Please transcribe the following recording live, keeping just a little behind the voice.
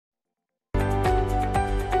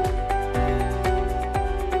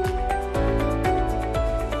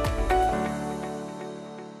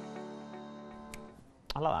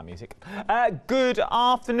like that music. Good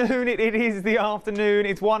afternoon. It is the afternoon.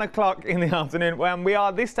 It's 1 o'clock in the afternoon. When we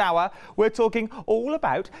are this hour, we're talking all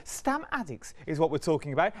about stamp addicts is what we're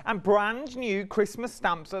talking about, and brand new Christmas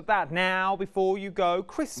stamps at that. Now, before you go,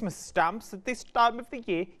 Christmas stamps at this time of the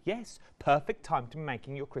year. Yes, perfect time to be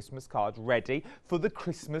making your Christmas card ready for the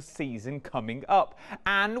Christmas season coming up.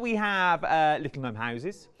 And we have little gnome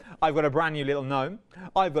houses. I've got a brand new little gnome.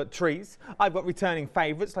 I've got trees. I've got returning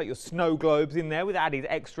favourites like your snow globes in there with added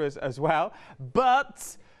extras as well.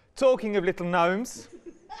 But talking of little gnomes,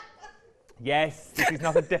 yes,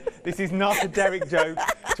 this is not a Derek joke.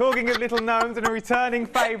 Talking of little gnomes and a returning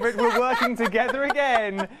favourite, we're working together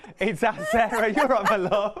again. It's Sarah. You're right, my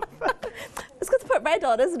love. It's got to put red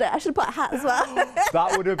on, isn't it? I should have put a hat as well.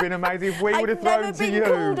 That would have been amazing if we would have thrown to you.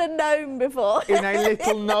 I've never been called a gnome before. In a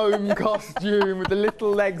little gnome costume with the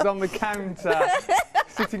little legs on the counter,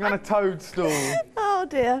 sitting on a toadstool. Oh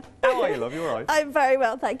dear. How are you, love? You all right? I'm very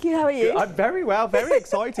well, thank you. How are you? I'm very well, very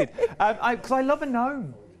excited. Because I love a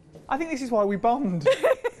gnome. I think this is why we bond.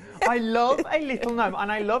 I love a little gnome,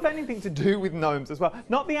 and I love anything to do with gnomes as well.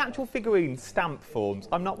 Not the actual figurine stamp forms.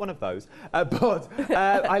 I'm not one of those. But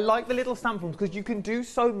I like the little stamp forms because you can do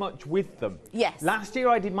so much with them. Yes. Last year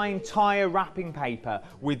I did my entire wrapping paper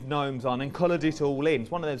with gnomes on and coloured it all in.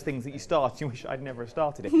 It's one of those things that you start, you wish I'd never have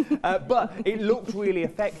started it. But it looked really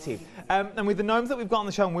effective. And with the gnomes that we've got on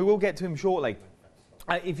the show, and we will get to him shortly,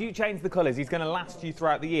 if you change the colours, he's going to last you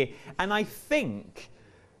throughout the year. And I think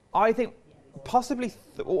possibly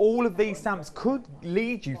all of these stamps could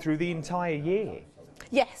lead you through the entire year.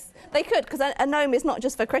 Yes, they could, because a gnome is not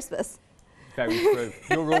just for Christmas. Very true.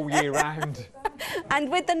 You're all year round.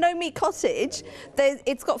 And with the Gnomie Cottage,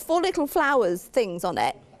 it's got 4 little flowers things on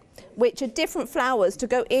it, which are different flowers to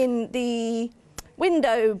go in the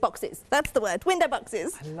window boxes. That's the word, window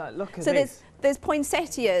boxes. Look at so this. There's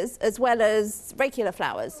poinsettias as well as regular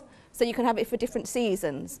flowers. So you can have it for different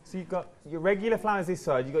seasons. So you've got your regular flowers this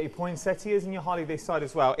side, you've got your poinsettias and your holly this side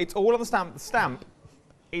as well. It's all on the stamp. The stamp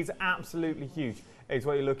is absolutely huge, is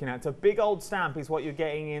what you're looking at. It's a big old stamp is what you're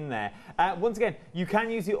getting in there. Once again, you can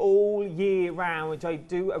use it all year round, which I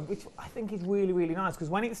do, which I think is really, really nice, because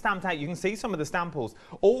when it's stamped out, you can see some of the stamples,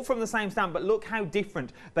 all from the same stamp, but look how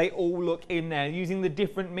different they all look in there, using the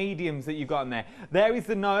different mediums that you've got in there. There is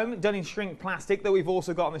the gnome, done in shrink plastic, that we've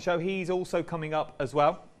also got on the show. He's also coming up as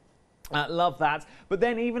well. Love that. But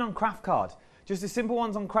then even on craft card, just the simple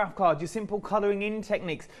ones on craft card, your simple colouring in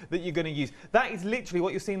techniques that you're going to use. That is literally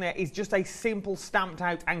what you're seeing there is just a simple stamped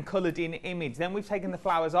out and coloured in image. Then we've taken the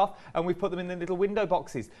flowers off and we've put them in the little window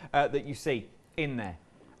boxes that you see in there.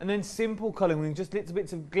 And then simple colouring with just little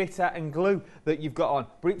bits of glitter and glue that you've got on.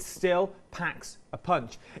 But it still packs a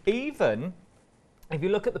punch. Even if you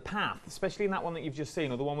look at the path, especially in that one that you've just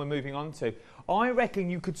seen, or the one we're moving on to, I reckon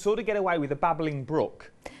you could sort of get away with a babbling brook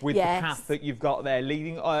with the path that you've got there,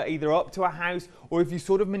 leading either up to a house, or if you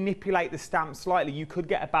sort of manipulate the stamp slightly, you could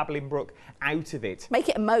get a babbling brook out of it. Make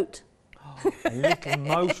it a moat. A little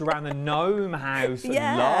moat around the gnome house.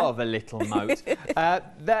 Yeah. Love a little moat.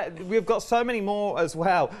 We've got so many more as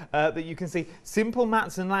well that you can see. Simple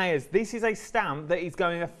mats and layers. This is a stamp that is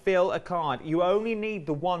going to fill a card. You only need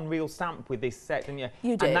the one real stamp with this set, don't you?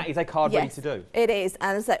 You do. And that is a card ready to do. It is,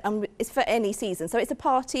 and it's for any season. So it's a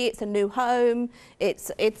party, it's a new home,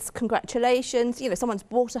 it's congratulations. You know, someone's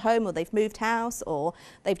bought a home, or they've moved house, or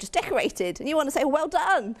they've just decorated, and you want to say, well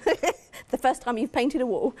done. The first time you've painted a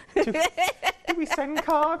wall. Do we send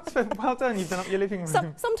cards? Well done, you've done up your living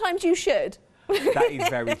room. Sometimes you should. That is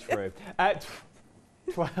very true.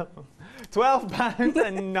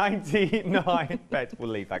 £12.99. Bet we'll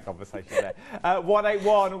leave that conversation there.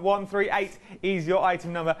 181138 is your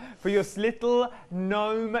item number for your little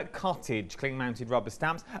gnome cottage cling-mounted rubber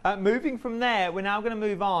stamps. Moving from there, we're now going to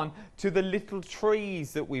move on to the little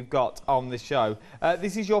trees that we've got on the show.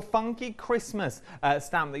 This is your funky Christmas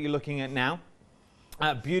stamp that you're looking at now.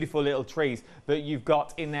 Beautiful little trees that you've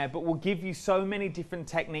got in there, but will give you so many different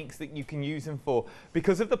techniques that you can use them for.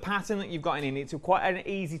 Because of the pattern that you've got in it, it's quite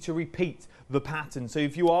easy to repeat the pattern. So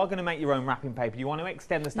if you are going to make your own wrapping paper, you want to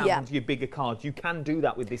extend the stamp onto your bigger cards, you can do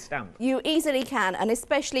that with this stamp. You easily can, and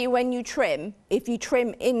especially when you trim, if you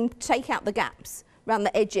trim in, take out the gaps around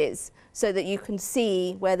the edges so that you can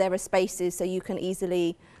see where there are spaces, so you can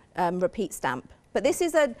easily repeat stamp. But this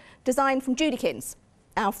is a design from JudiKins,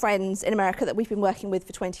 our friends in America that we've been working with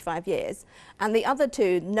for 25 years. And the other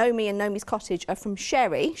two, Gnomie and Gnomie Cottage, are from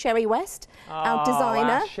Sherry West, our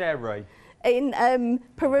designer. Sherry. In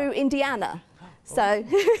Peru, Indiana. So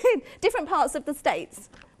different parts of the States.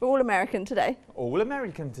 We're all American today. All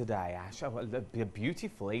American today, Ash. Oh, they're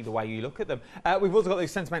beautiful either way you look at them. We've also got those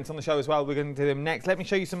sentiments on the show as well. We're going to do them next. Let me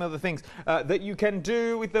show you some other things that you can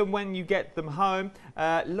do with them when you get them home.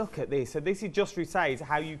 Look at this. So this is just to say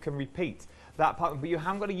how you can repeat that part, but you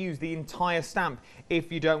haven't got to use the entire stamp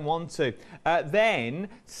if you don't want to. Then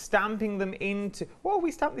stamping them into, what have we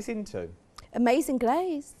stamped this into? Amazing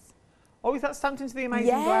Glaze. Oh, is that stamped into the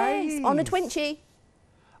Amazing Glaze? Yes, on a Twinchie.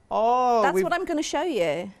 Oh, that's what I'm going to show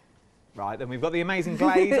you. Right, then we've got the Amazing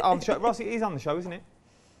Glaze on the show. Ross, it is on the show, isn't it?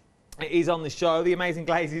 It is on the show. The Amazing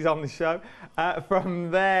Glaze is on the show.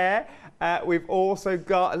 From there, we've also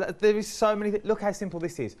got, there is so many, look how simple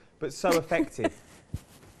this is, but so effective.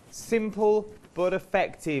 Simple but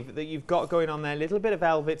effective that you've got going on there. A little bit of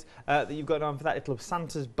velvet that you've got on for that little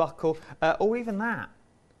Santa's buckle, or even that.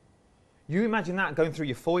 You imagine that going through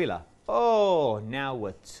your foiler. Oh, now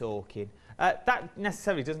we're talking. That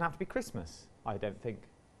necessarily doesn't have to be Christmas, I don't think.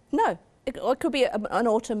 No. It could be an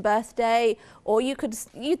autumn birthday, or you could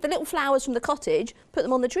use the little flowers from the cottage, put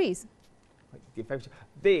them on the trees.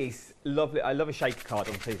 This, lovely, I love a shaker card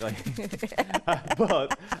on TV.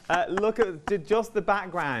 But look at just the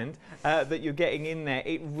background that you're getting in there.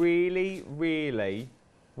 It really, really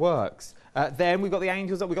works. Then we've got the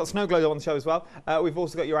angels, we've got snow globe on the show as well. We've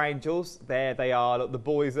also got your angels. There they are, look, the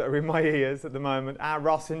boys that are in my ears at the moment.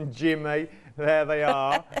 Ross and Jimmy, there they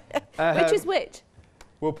are. Which is which?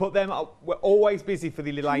 We'll put them up. We're always busy for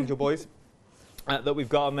the little angel boys that we've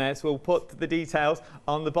got on there. So we'll put the details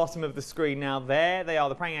on the bottom of the screen now. There they are,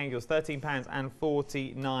 the praying angels,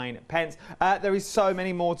 £13.49. There is so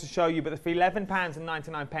many more to show you, but for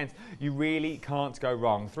 £11.99, you really can't go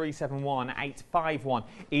wrong. 371851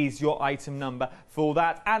 is your item number for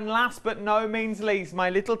that. And last but no means least,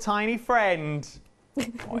 my little tiny friend.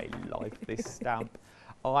 Oh, I like this stamp.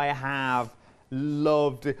 I have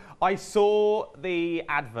loved it. I saw the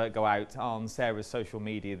advert go out on Sarah's social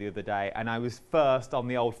media the other day, and I was first on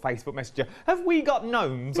the old Facebook Messenger. Have we got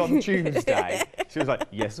gnomes on Tuesday? She was like,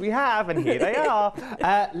 yes, we have, and here they are.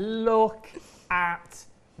 Look at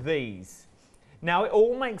these. Now, it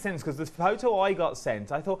all makes sense because the photo I got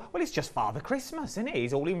sent, I thought, well, it's just Father Christmas, isn't it?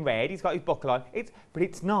 He's all in red, he's got his buckle on. But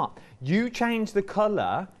it's not. You change the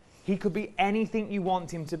colour, he could be anything you want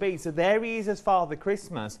him to be. So there he is as Father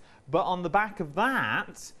Christmas, but on the back of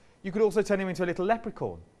that, you could also turn him into a little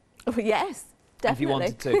leprechaun. Oh, yes, definitely. If you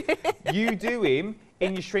wanted to. You do him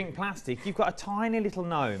in your shrink plastic. You've got a tiny little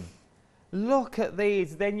gnome. Look at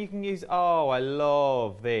these. Then you can use, oh, I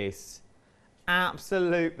love this.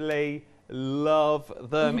 Absolutely love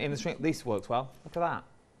them in the shrink. This works well. Look at that.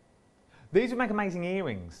 These would make amazing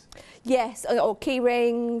earrings. Yes, or key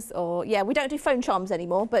rings, or, yeah, we don't do phone charms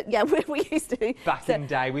anymore, but, yeah, we used to. Back in the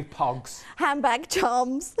day with pogs. Handbag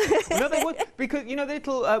charms. No, they would, because, you know, the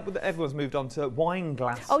little, everyone's moved on to wine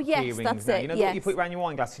glass key rings that's now. You know, what you put around your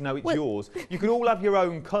wine glass to know it's yours. You could all have your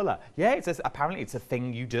own colour. Yeah, apparently it's a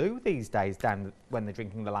thing you do these days, Dan, when they're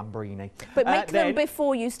drinking the Lambrini. But make them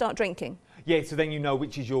before you start drinking. Yeah, so then you know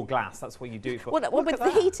which is your glass. That's what you do it for. Well, with the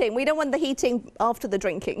heating, we don't want the heating after the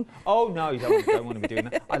drinking. Oh, no, you don't want to be doing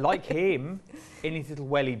that. I like him in his little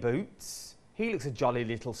welly boots. He looks a jolly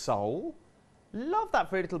little soul. Love that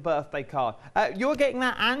for a little birthday card. You're getting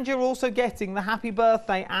that, and you're also getting the happy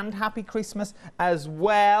birthday and happy Christmas as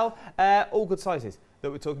well. All good sizes that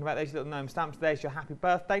we're talking about. There's your little gnome stamps. There's your happy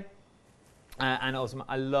birthday. And awesome.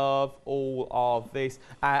 I love all of this.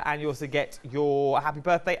 And you also get your happy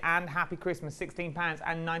birthday and happy Christmas.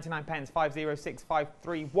 £16.99.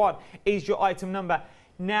 506531 is your item number.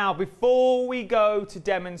 Now, before we go to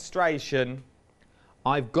demonstration,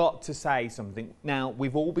 I've got to say something. Now,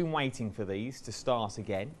 we've all been waiting for these to start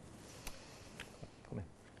again. Come in.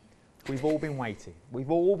 We've all been waiting.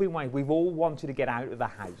 We've all been waiting. We've all wanted to get out of the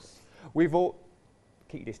house. We've all...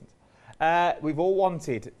 Keep your distance. We've all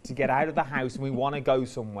wanted to get out of the house and we want to go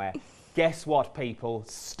somewhere. Guess what, people?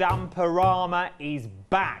 Stamperama is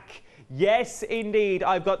back. Yes, indeed.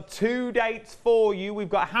 I've got 2 dates for you. We've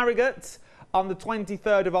got Harrogate on the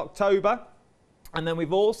 23rd of October. And then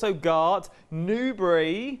we've also got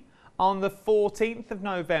Newbury on the 14th of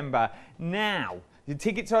November. Now, the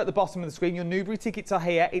tickets are at the bottom of the screen. Your Newbury tickets are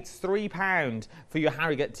here. It's £3 for your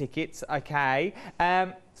Harrogate tickets, okay?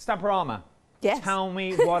 Stamperama. Yes. Tell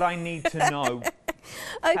me what I need to know.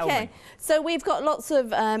 Okay, so we've got lots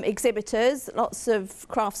of exhibitors, lots of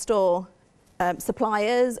craft store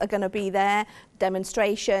suppliers are going to be there,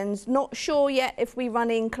 demonstrations. Not sure yet if we're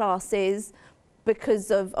running classes, because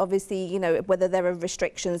of obviously, you know, whether there are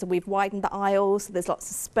restrictions. We've widened the aisles, so there's lots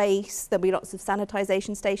of space. There'll be lots of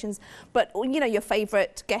sanitisation stations. But, you know, your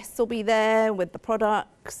favourite guests will be there with the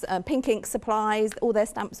products, Pink Ink supplies, all their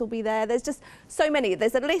stamps will be there. There's just so many.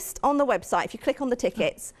 There's a list on the website. If you click on the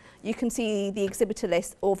tickets, you can see the exhibitor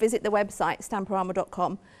list, or visit the website,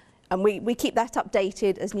 stamperama.com. And we keep that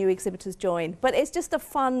updated as new exhibitors join. But it's just a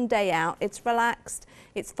fun day out. It's relaxed,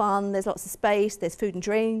 it's fun, there's lots of space, there's food and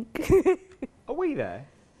drink. Are we there?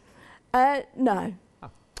 No.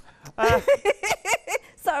 Oh.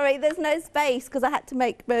 Sorry, there's no space because I had to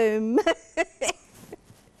make room. There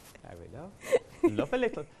we go. Love a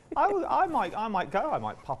little. I might go. I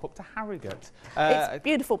might pop up to Harrogate. It's a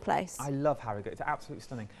beautiful place. I love Harrogate. It's absolutely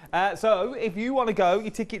stunning. So if you want to go,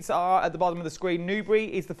 your tickets are at the bottom of the screen.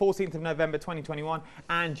 Newbury is the 14th of November 2021,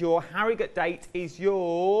 and your Harrogate date is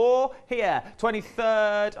your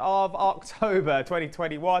 23rd of October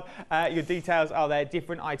 2021. Your details are there,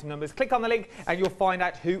 different item numbers. Click on the link and you'll find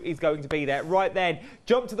out who is going to be there. Right then,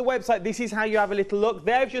 jump to the website. This is how you have a little look.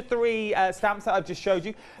 There's your 3 stamps that I've just showed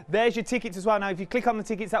you. There's your tickets as well. Now, if you click on the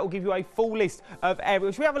tickets, that will give you a full list of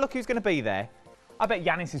everyone. Should we have a look who's going to be there? I bet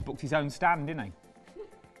Yanis has booked his own stand, didn't he?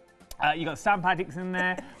 You've got Stamp Addicts in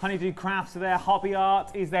there, Honeydew Crafts are there, Hobby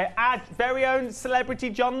Art is there, very own celebrity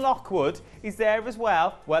John Lockwood is there as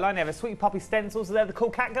well. Well, I never. Sweet Poppy Stencils are there, the Cool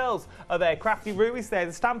Cat Girls are there, Crafty Roo is there,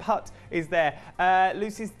 the Stamp Hut is there,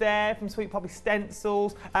 Lucy's there from Sweet Poppy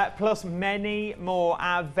Stencils, plus many more.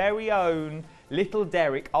 Our very own little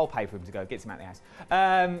Derek, I'll pay for him to go, gets him out of the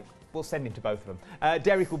house. We'll send him to both of them.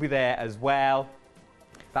 Derek will be there as well.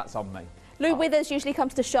 That's on me. Lou Withers usually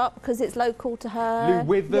comes to shop because it's local to her. Lou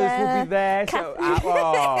Withers will be there. So,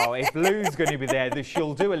 if Lou's going to be there,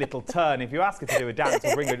 she'll do a little turn. If you ask her to do a dance,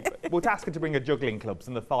 we'll ask her to bring her juggling clubs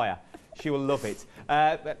and the fire. She will love it.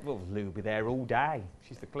 Well, Lou will be there all day.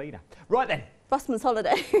 She's the cleaner. Right then. Busman's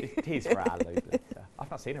holiday. It is for our Lou. I've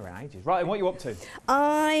not seen her in ages. Right, and what are you up to?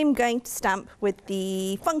 I'm going to stamp with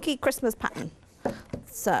the funky Christmas pattern.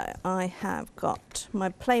 So I have got my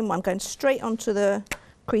plain one. I'm going straight onto the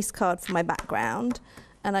crease card for my background,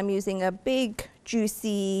 and I'm using a big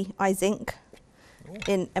juicy eye zinc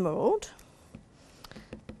in emerald.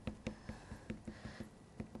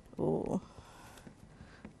 Ooh.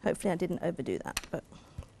 Hopefully I didn't overdo that, but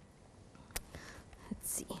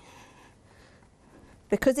let's see.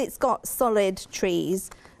 Because it's got solid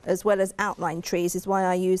trees as well as outline trees is why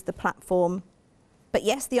I use the platform. But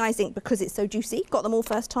yes, the eye zinc, because it's so juicy, got them all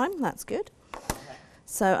first time, that's good.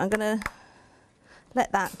 So I'm going to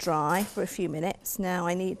let that dry for a few minutes. Now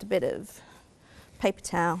I need a bit of paper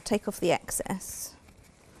towel, take off the excess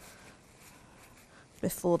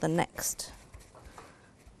before the next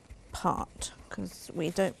part, because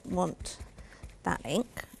we don't want that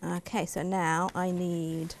ink. Okay, so now I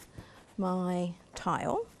need my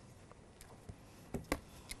tile.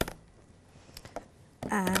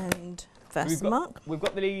 And first mark. We've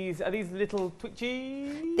got these, are these little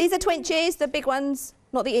Twinchies? These are Twinchies, the big ones,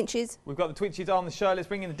 not the inches. We've got the Twinchies on the show. Let's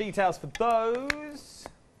bring in the details for those.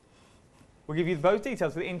 We'll give you both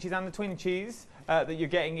details for the inches and the Twinchies that you're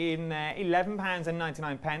getting in there.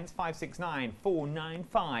 £11.99,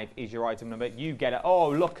 569495 is your item number. You get it. Oh,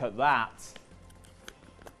 look at that.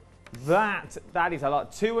 That is a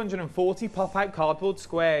lot. 240 pop-out cardboard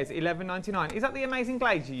squares, £11.99. Is that the Amazing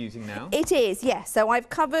Glaze you're using now? It is, yes. So I've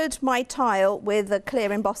covered my tile with a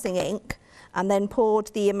clear embossing ink and then poured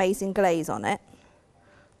the Amazing Glaze on it.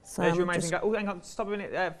 So there's your Amazing Glaze. Oh, hang on, stop a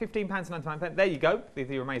minute. £15.99. There you go. There's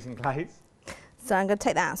your Amazing Glaze. So I'm going to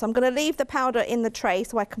take that out. So I'm going to leave the powder in the tray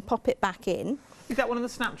so I can pop it back in. Is that one of the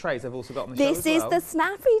snap trays I've also got on the show as well? This is the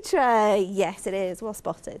snappy tray. Yes, it is. Well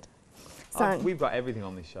spotted. So we've got everything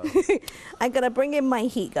on this show. I'm going to bring in my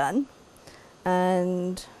heat gun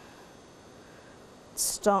and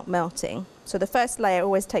start melting. So the first layer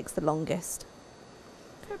always takes the longest.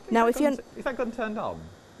 Now, if you're... Is that gun turned on?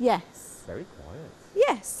 Yes. Very quiet.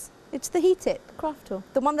 Yes. It's the Heat It craft tool.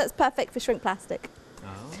 The one that's perfect for shrink plastic.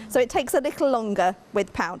 Oh. So it takes a little longer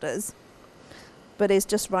with powders, but is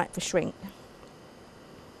just right for shrink.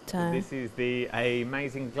 This is the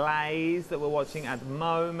Amazing Glaze that we're watching at the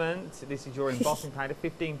moment. This is your embossing powder,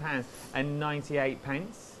 £15.98.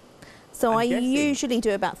 So I usually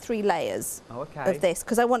do about 3 layers of this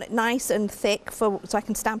because I want it nice and thick so I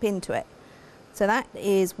can stamp into it. So that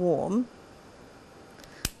is warm.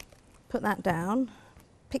 Put that down,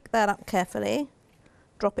 pick that up carefully,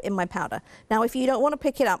 drop it in my powder. Now if you don't want to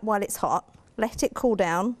pick it up while it's hot, let it cool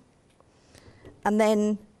down and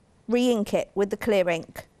then re-ink it with the clear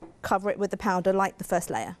ink. Cover it with the powder like the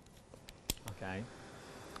first layer. Okay.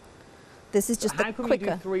 This is just how come quicker.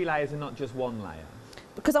 you do 3 layers and not just 1 layer?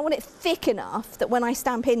 because I want it thick enough that when I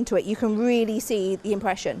stamp into it, you can really see the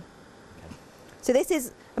impression. Okay. So this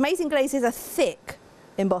is, Amazing Glaze is a thick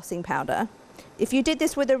embossing powder. If you did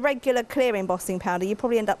this with a regular clear embossing powder, you'd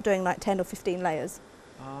probably end up doing like 10 or 15 layers.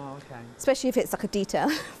 Oh, okay. Especially if it's like a detail,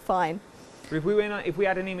 fine. But if we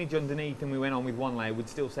had an image underneath and we went on with one layer, we'd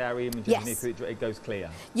still say our image underneath it goes clear.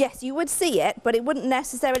 Yes, you would see it, but it wouldn't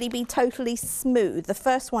necessarily be totally smooth. The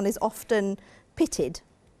first one is often pitted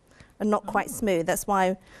and not quite smooth. That's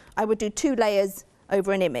why I would do 2 layers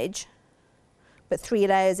over an image, but 3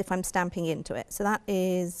 layers if I'm stamping into it. So that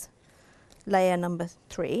is layer number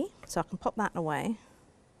 3. So I can pop that away.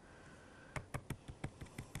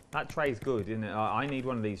 That tray's good, isn't it? I need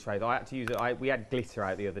one of these trays. I had to use it. We had glitter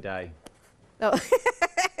out the other day. Oh.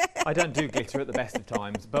 I don't do glitter at the best of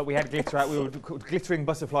times, but we had glitter out. We were glittering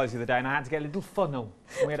butterflies the other day, and I had to get a little funnel.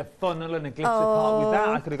 And we had a funnel and a glitter pot. With that,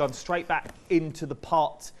 I could have gone straight back into the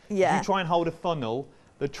pot. Yeah. If you try and hold a funnel,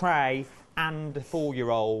 the tray, and a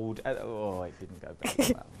 4-year-old. Oh, it didn't go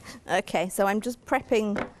very well. Okay, so I'm just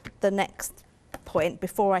prepping the next point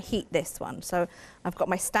before I heat this one. So I've got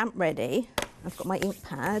my stamp ready. I've got my ink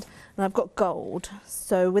pad, and I've got gold.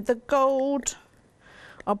 So with the gold,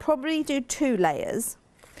 I'll probably do 2 layers.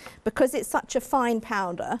 Because it's such a fine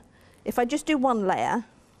powder, if I just do 1 layer,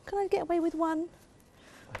 can I get away with 1?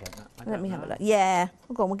 Let me have a look. Yeah,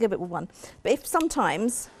 go on, we'll give it 1. But if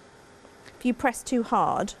sometimes, if you press too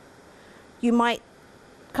hard, you might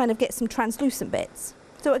kind of get some translucent bits.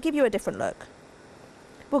 So it'll give you a different look.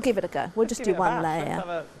 We'll give it a go. We'll just do 1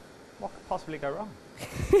 layer. What could possibly go wrong?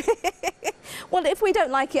 Well, if we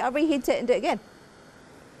don't like it, I'll reheat it and do it again.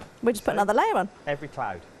 We'll just put another layer on. Every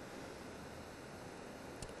cloud.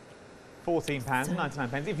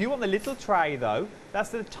 £14.99. If you want the little tray, though, that's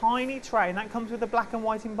the tiny tray, and that comes with the black and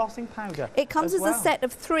white embossing powder. It comes as a set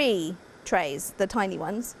of 3 trays, the tiny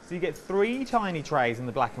ones. So you get 3 tiny trays in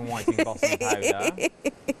the black and white embossing powder.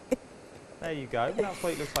 There you go. That's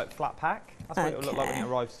what it looks like flat pack. That's what it will look like when it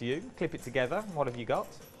arrives to you. Clip it together. What have you got?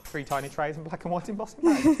 3 tiny trays in black and white embossing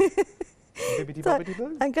powder. So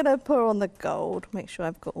I'm going to pour on the gold, make sure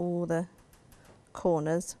I've got all the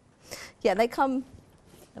corners. Yeah, they come,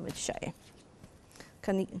 let me show you.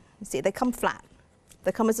 Can you see, they come flat.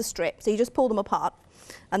 They come as a strip, so you just pull them apart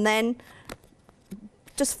and then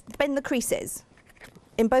just bend the creases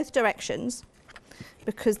in both directions,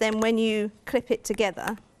 because then when you clip it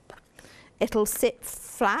together, it'll sit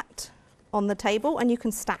flat on the table and you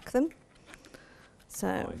can stack them. So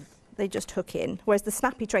nice. They just hook in, whereas the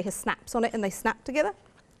snappy tray has snaps on it and they snap together.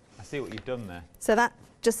 I see what you've done there. So that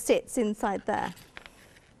just sits inside there.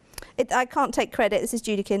 I can't take credit, this is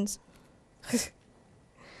JudiKins.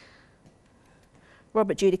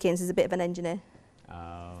 Robert JudiKins is a bit of an engineer.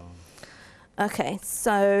 Oh. Okay,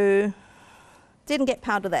 so didn't get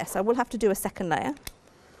powder there, so I will have to do a second layer.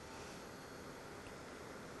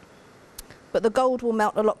 But the gold will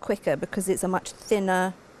melt a lot quicker because it's a much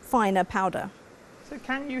thinner, finer powder. So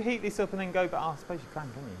can you heat this up and then go back? Oh, I suppose you can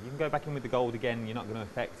you? You can go back in with the gold again, you're not going to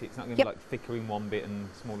affect it. It's not going to be like thicker in one bit and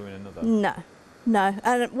smaller in another. No, no.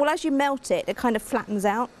 And well, as you melt it, it kind of flattens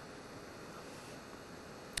out.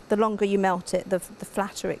 The longer you melt it, the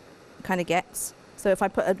flatter it kind of gets. So if I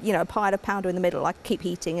put a pile of powder in the middle, I keep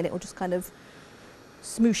heating and it will just kind of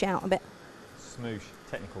smoosh out a bit. Smoosh,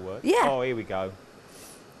 technical word. Yeah. Oh, here we go.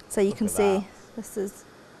 So you can see this is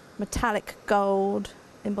metallic gold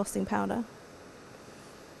embossing powder.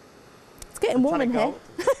 It's getting warm in here.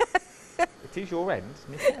 It is your end,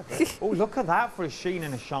 isn't it? Oh, look at that for a sheen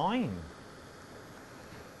and a shine.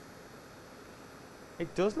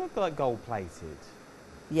 It does look like gold plated.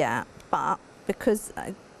 Yeah, but because,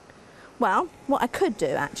 well, what I could do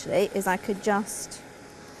actually is I could just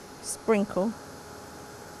sprinkle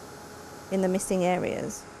in the missing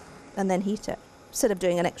areas and then heat it instead of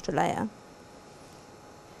doing an extra layer.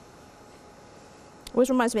 Always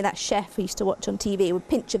reminds me of that chef I used to watch on TV with a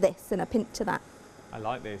pinch of this and a pinch of that. I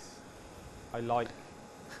like this. I like.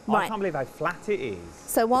 Right. I can't believe how flat it is.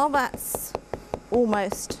 So while that's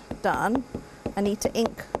almost done, I need to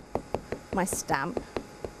ink my stamp.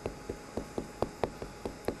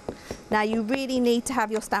 Now you really need to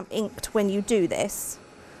have your stamp inked when you do this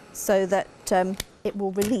so that it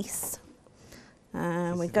will release.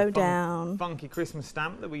 And we go down. Funky Christmas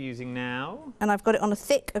stamp that we're using now. And I've got it on a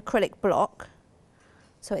thick acrylic block,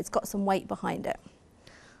 so it's got some weight behind it.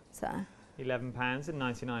 So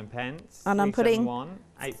 £11.99. And I'm putting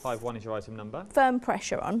 851 is your item number. Firm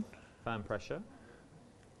pressure on. Firm pressure.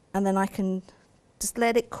 And then I can just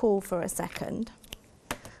let it cool for a second.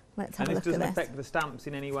 Let's have a look at this. And this doesn't affect the stamps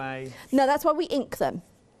in any way? No, that's why we ink them,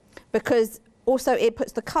 because also it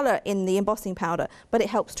puts the colour in the embossing powder, but it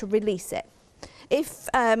helps to release it.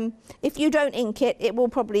 If you don't ink it, it will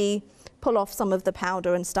probably pull off some of the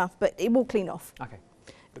powder and stuff, but it will clean off. Okay.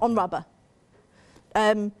 On rubber.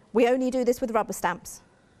 We only do this with rubber stamps.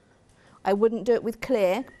 I wouldn't do it with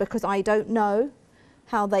clear because I don't know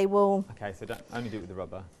how they will. Okay, so don't only do it with the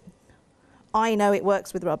rubber. I know it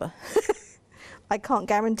works with rubber. I can't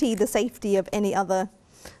guarantee the safety of any other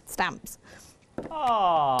stamps.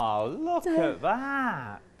 Oh, look at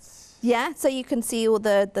that. Yeah, so you can see all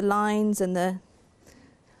the lines and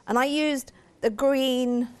I used the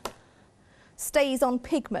green stays on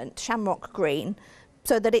pigment, shamrock green,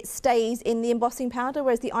 so that it stays in the embossing powder,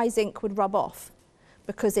 whereas the eyes ink would rub off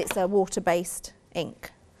because it's a water-based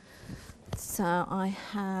ink. So I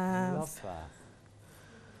have... Love that.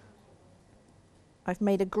 I've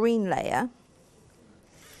made a green layer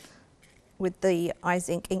with the eyes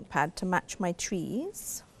ink pad to match my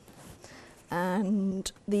trees.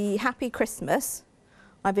 And the Happy Christmas,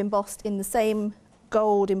 I've embossed in the same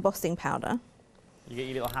gold embossing powder. You get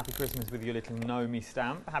your little Happy Christmas with your little Gnomie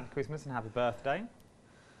stamp. Happy Christmas and happy birthday.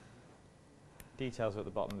 Details are at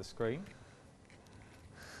the bottom of the screen.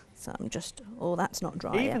 So I'm just, oh, that's not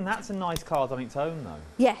dry Even yet. that's a nice card on its own, though.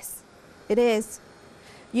 Yes, it is.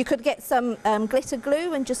 You could get some glitter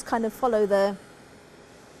glue and just kind of follow the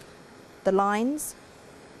lines.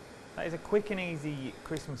 That is a quick and easy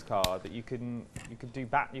Christmas card that you could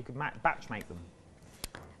batch make them.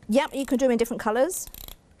 Yep, you can do them in different colours.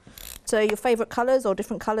 So your favourite colours or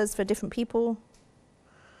different colours for different people.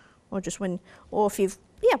 Or just or if you've,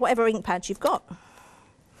 yeah, whatever ink pads you've got.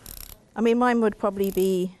 I mean, mine would probably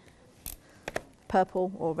be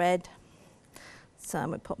purple or red. So I'm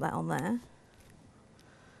going to pop that on there.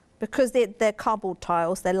 Because they're cardboard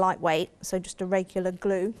tiles, they're lightweight, so just a regular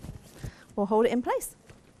glue will hold it in place.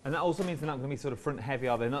 And that also means they're not going to be sort of front heavy,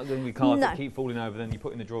 are they? They're not going to be cards that keep falling over, then you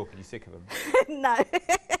put in the drawer because you're sick of them. No.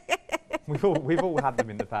 We've all had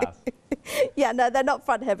them in the past. Yeah, no, they're not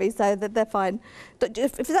front heavy, so they're fine.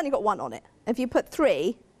 If it's only got one on it, if you put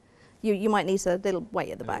 3, you might need a little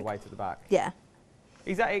weight at the back. Weight at the back. Yeah.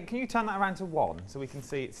 Is that it? Can you turn that around to 1 so we can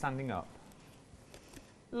see it standing up?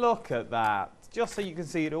 Look at that. Just so you can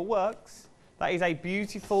see it all works. That is a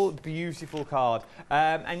beautiful, beautiful card.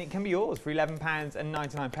 And it can be yours for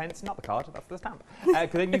 £11.99. Not the card, that's the stamp.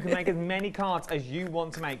 Because then you can make as many cards as you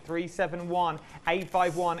want to make.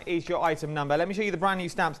 371851 is your item number. Let me show you the brand new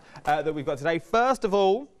stamps that we've got today. First of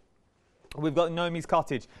all, we've got Gnomie's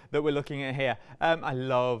Cottage that we're looking at here. I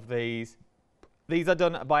love these. These are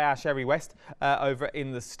done by our Sherry West over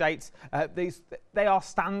in the States. They are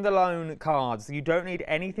standalone cards. You don't need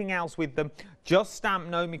anything else with them. Just stamp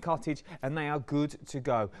Gnomie Cottage and they are good to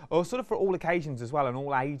go. Or sort of for all occasions as well and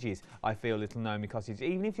all ages, I feel, little Gnomie Cottage.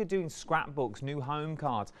 Even if you're doing scrapbooks, new home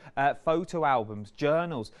cards, photo albums,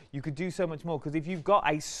 journals, you could do so much more. Because if you've got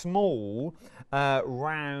a small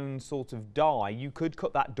round sort of die, you could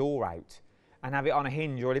cut that door out and have it on a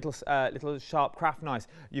hinge or a little sharp craft knife.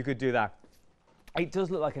 You could do that. It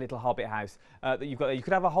does look like a little hobbit house that you've got there. You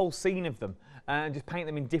could have a whole scene of them and just paint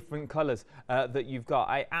them in different colours that you've got.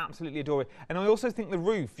 I absolutely adore it. And I also think the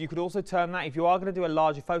roof, you could also turn that, if you are going to do a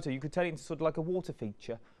larger photo, you could turn it into sort of like a water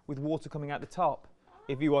feature with water coming out the top.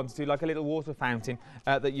 If you wanted to, like a little water fountain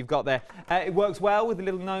that you've got there. It works well with the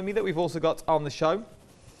little Gnomie that we've also got on the show.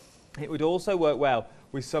 It would also work well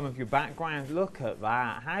with some of your backgrounds. Look at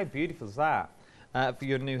that. How beautiful is that? For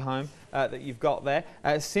your new home that you've got there.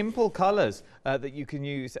 Simple colours that you can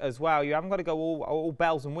use as well. You haven't got to go all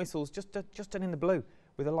bells and whistles, just done in the blue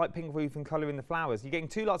with a light pink roof and colour in the flowers. You're getting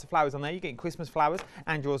 2 lots of flowers on there. You're getting Christmas flowers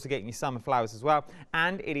and you're also getting your summer flowers as well.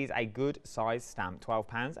 And it is a good size stamp,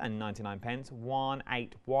 £12.99,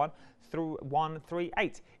 181 through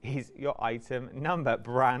 138 is your item number,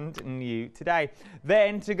 brand new today.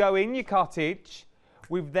 Then to go in your cottage,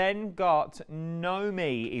 we've then got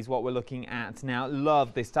Gnomie is what we're looking at now.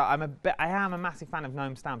 Love this stuff. I am a massive fan of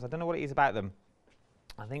gnome stamps. I don't know what it is about them.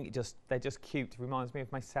 I think they're just cute. Reminds me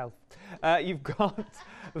of myself. You've got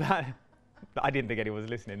that. I didn't think anyone was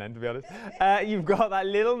listening then, to be honest. You've got that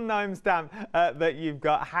little gnome stamp that you've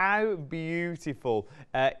got. How beautiful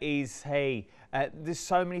is he? There's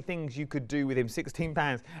so many things you could do with him.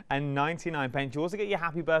 £16.99. You also get your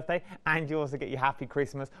happy birthday and you also get your happy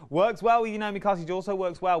Christmas. Works well with your Gnomie Cottage. Also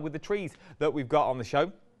works well with the trees that we've got on the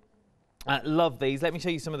show. Love these. Let me show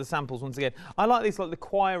you some of the samples once again. I like this, like the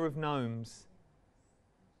choir of gnomes.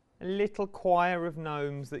 A little choir of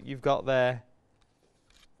gnomes that you've got there.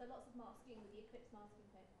 So lots of masking with the Eclipse masking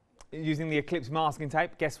tape. Using the Eclipse masking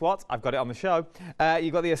tape. Guess what? I've got it on the show.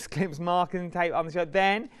 You've got the Eclipse masking tape on the show.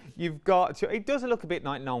 Then you've got... It does look a bit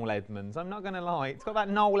like Noel Edmonds. I'm not going to lie. It's got that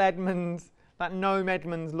Noel Edmonds, that Gnome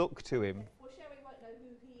Edmonds look to him. Well, Sherry won't know who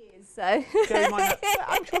he is So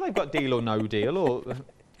I'm sure they've got Deal or No Deal, or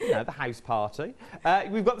the house party.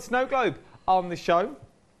 We've got the snow globe on the show.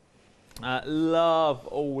 Love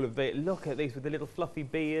all of it. Look at these with the little fluffy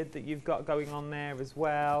beard that you've got going on there as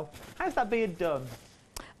well. How's that beard done?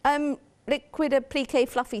 Liquid applique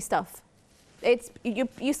fluffy stuff. It's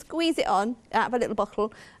you squeeze it on out of a little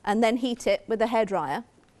bottle and then heat it with a hairdryer,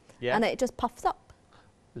 and it just puffs up.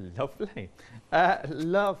 Lovely.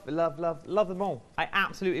 Love them all. I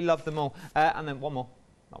absolutely love them all. And then one more.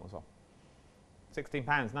 That one's well.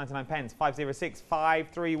 £16, 99 pence, 506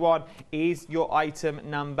 531 is your item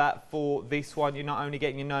number for this one. You're not only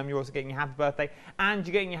getting your gnome, you're also getting your happy birthday and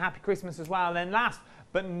you're getting your happy Christmas as well. And then last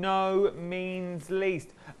but no means least,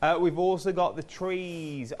 we've also got the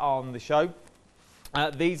trees on the show.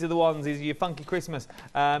 These are the ones, these are your funky Christmas.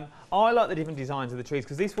 I like the different designs of the trees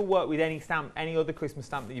because this will work with any stamp, any other Christmas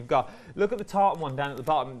stamp that you've got. Look at the tartan one down at the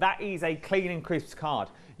bottom. That is a clean and crisp card.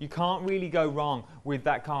 You can't really go wrong with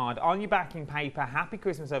that card. On your backing paper, Happy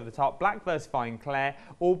Christmas over the top, black versifying Claire,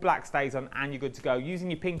 all black stays on, and you're good to go. Using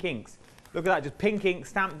your pink inks. Look at that, just pink ink,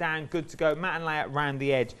 stamped down, good to go. Matte and layout around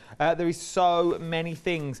the edge. There is so many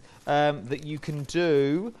things that you can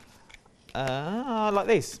do like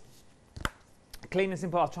this. Clean and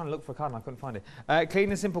simple. I was trying to look for a card and I couldn't find it. Clean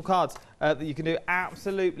and simple cards that you can do.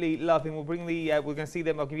 Absolutely loving. We'll bring the. We're going to see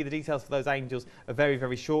them. I'll give you the details for those angels very,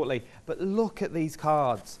 very shortly. But look at these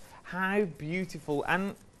cards. How beautiful!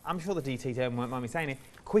 And I'm sure the DT team won't mind me saying it.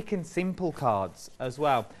 Quick and simple cards as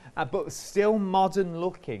well, but still modern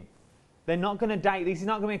looking. They're not going to date. This is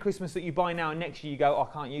not going to be a Christmas that you buy now and next year you go, oh,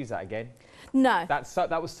 I can't use that again. No.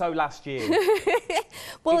 That was so last year.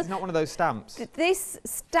 Well, it's not one of those stamps. This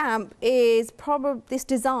stamp is probably, this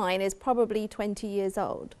design is probably 20 years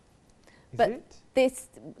old. Is it?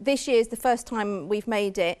 This year is the first time we've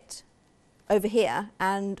made it over here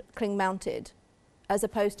and cling mounted, as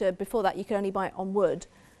opposed to before that you could only buy it on wood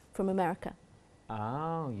from America.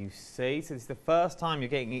 Oh, you see. So this is the first time you're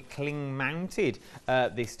getting it cling mounted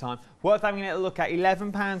this time. Worth having a little look at.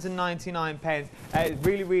 £11.99. It's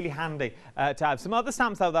really, really handy to have. Some other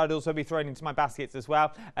stamps though that I'd also be throwing into my baskets as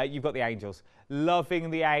well. You've got the angels. Loving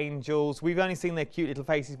the angels. We've only seen their cute little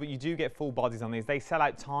faces, but you do get full bodies on these. They sell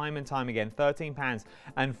out time and time again.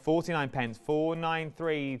 £13.49.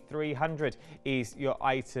 493,300 is your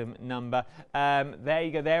item number. There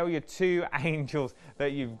you go. There are your two angels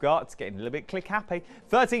that you've got. It's getting a little bit click happy.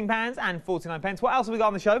 £13.49. What else have we got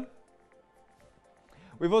on the show?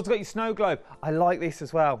 We've also got your snow globe. I like this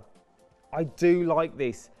as well. I do like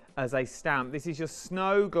this as a stamp. This is your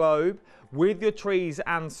snow globe with your trees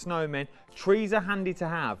and snowmen. Trees are handy to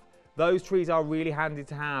have. Those trees are really handy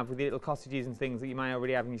to have with the little cottages and things that you may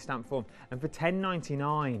already have in your stamp form. And for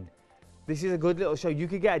 £10.99, this is a good little show. You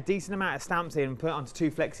could get a decent amount of stamps in and put it onto two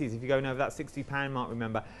flexis if you're going over that £60 mark,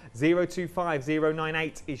 remember.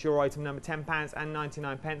 025098 is your item number,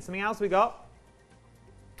 £10.99. Something else we got?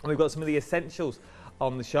 We've got some of the essentials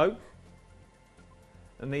on the show.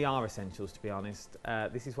 And they are essentials, to be honest.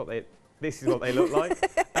 This is what they look like.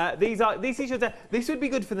 This would be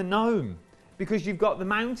good for the gnome because you've got the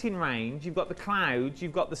mountain range, you've got the clouds,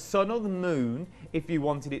 you've got the sun or the moon, if you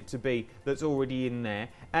wanted it to be, that's already in there.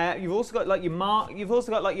 You've also got like your mark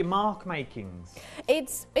makings.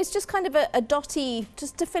 It's just kind of a dotty,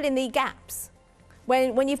 just to fill in the gaps.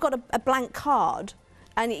 When you've got a blank card,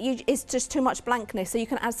 and it's just too much blankness, so you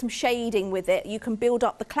can add some shading with it. You can build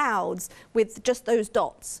up the clouds with just those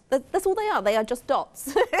dots. That's all they are just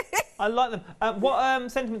dots. I like them.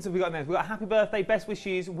 What sentiments have we got in there? We've got happy birthday, best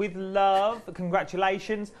wishes, with love,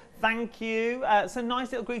 congratulations, thank you. Some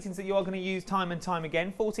nice little greetings that you are going to use time and time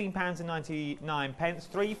again. £14.99,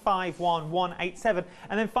 351187.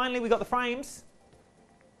 And then finally we got the frames.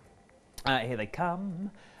 Here they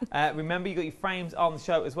come. Remember, you got your frames on the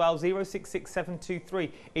show as well.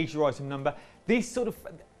 066723 is your item number. This sort of,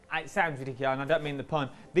 it sounds ridiculous, and I don't mean the pun.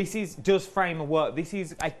 This is just frame of work. This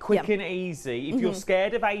is a quick and easy. If you're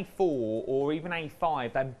scared of A4 or even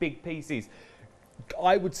A5, they're big pieces,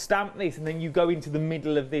 I would stamp this and then you go into the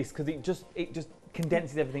middle of this because it just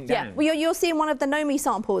condenses everything down. Yeah, well, you'll see in one of the Gnomie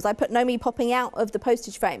samples, I put Gnomie popping out of the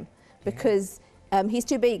postage frame because he's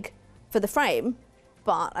too big for the frame.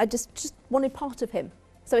 But I just wanted part of him,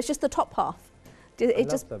 so it's just the top half.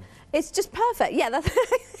 It's just perfect. Yeah,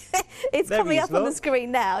 it's coming up on the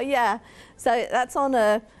screen now. Yeah, so that's on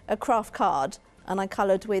a craft card, and I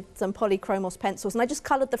coloured with some polychromos pencils, and I just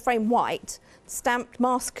coloured the frame white,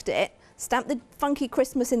 masked it, stamped the funky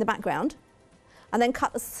Christmas in the background, and then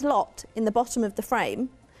cut the slot in the bottom of the frame,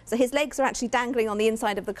 so his legs are actually dangling on the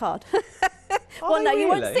inside of the card. Well, no, you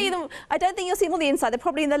won't see them. I don't think you'll see them on the inside. They're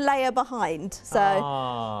probably in the layer behind.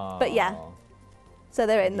 So, but yeah. So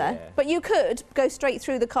they're in Yeah. there. But you could go straight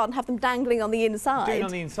through the card and have them dangling on the inside. Doing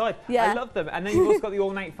on the inside. Yeah. I love them. And then you've also got the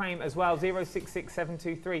ornate frame as well.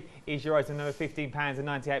 066723 is your item number,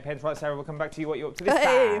 £15.98. Right, Sarah, we'll come back to you. What you're up to this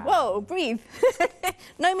Hey, time? whoa, breathe.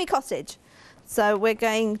 Gnomie Cottage. So we're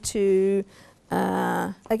going to,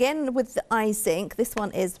 again with the ice ink, this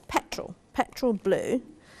one is petrol blue.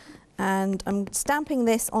 And I'm stamping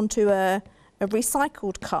this onto a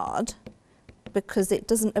recycled card because it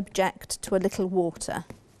doesn't object to a little water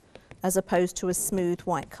as opposed to a smooth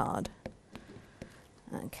white card.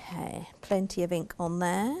 Okay, plenty of ink on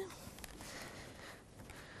there.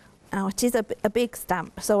 Now it is a big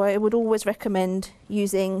stamp, so I would always recommend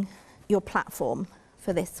using your platform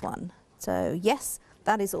for this one. So yes,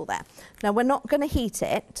 that is all there. Now we're not going to heat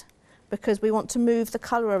it because we want to move the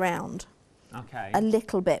colour around a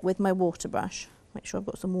little bit with my water brush. Make sure I've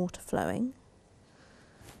got some water flowing.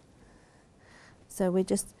 So we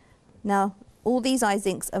just, now all these ice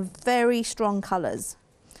inks are very strong colours,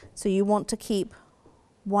 so you want to keep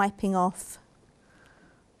wiping off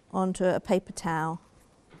onto a paper towel.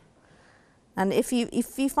 And if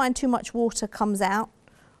you find too much water comes out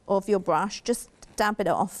of your brush, just dab it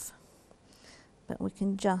off. But we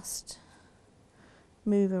can just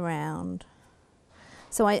move around.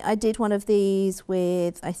 So I did one of these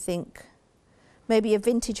with, I think, maybe a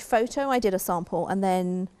vintage photo. I did a sample, and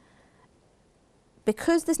then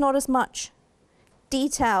because there's not as much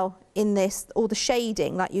detail in this, or the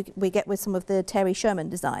shading like we get with some of the Terry Sherman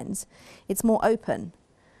designs, it's more open.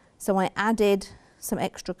 So I added some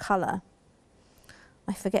extra colour.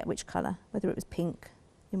 I forget which colour, whether it was pink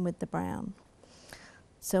in with the brown.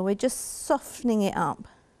 So we're just softening it up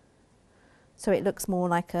so it looks more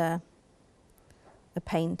like a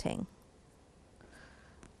painting.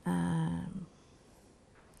 But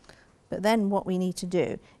then what we need to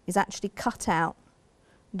do is actually cut out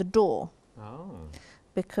the door. Oh.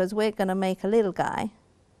 Because we're going to make a little guy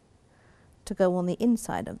to go on the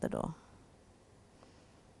inside of the door.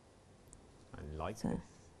 I like this.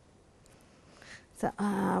 So, Is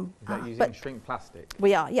that using shrink plastic?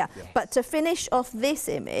 We are, yeah. Yes. But to finish off this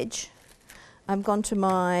image, I've gone to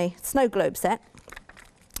my snow globe set,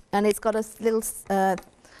 and it's got a little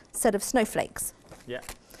set of snowflakes. Yeah.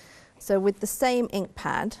 So with the same ink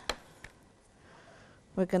pad,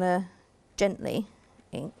 we're going to gently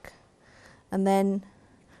ink, and then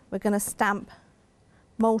we're going to stamp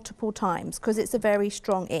multiple times because it's a very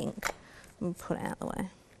strong ink. We'll put it out of the way.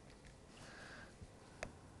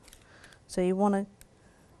 So you want to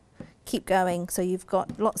keep going, so you've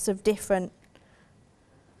got lots of different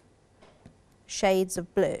shades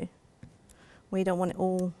of blue. We don't want it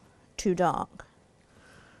all too dark.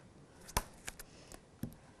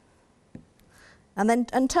 And then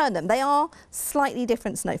turn them. They are slightly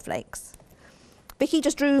different snowflakes. Vicky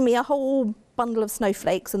just drew me a whole bundle of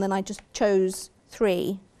snowflakes, and then I just chose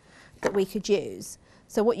 3 that we could use.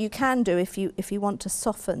 So what you can do if you want to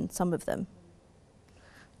soften some of them,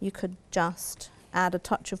 you could just add a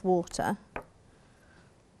touch of water,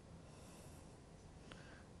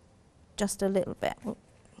 just a little bit,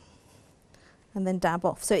 and then dab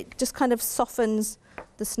off. So it just kind of softens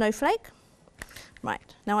the snowflake. Right,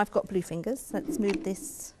 now I've got blue fingers. Let's move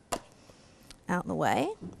this out the way,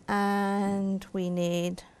 and we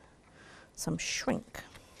need some shrink.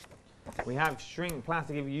 We have shrink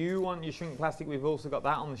plastic. If you want your shrink plastic, we've also got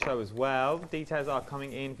that on the show as well. Details are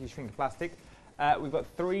coming in for your shrink plastic. We've got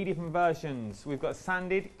 3 different versions. We've got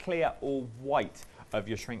sanded, clear or white of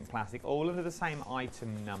your shrink plastic, all under the same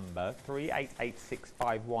item number.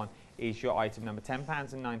 388651 is your item number,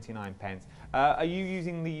 £10.99. Are you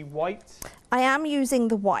using the white? I am using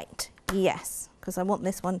the white, yes, because I want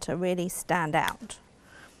this one to really stand out.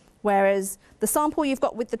 Whereas the sample you've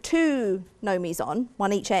got with the 2 Gnomies on,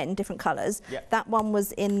 one each end, different colours, Yep. that one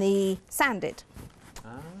was in the sanded.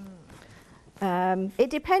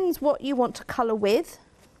 It depends what you want to colour with.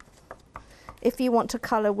 If you want to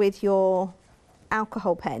colour with your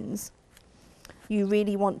alcohol pens, you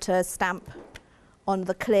really want to stamp on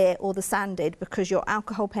the clear or the sanded, because your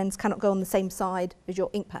alcohol pens cannot go on the same side as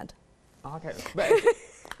your ink pad. Okay, but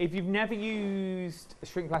if you've never used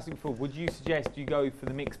shrink plastic before, would you suggest you go for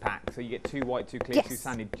the mix pack? So you get 2 white, 2 clear, Yes. 2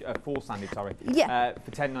 sanded, 4 sanded, sorry, Yeah.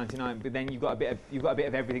 for £10.99. But then you've got a bit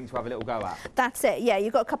of everything to have a little go at. That's it, yeah,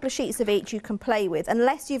 you've got a couple of sheets of each you can play with,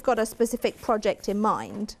 unless you've got a specific project in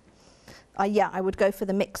mind. Yeah, I would go for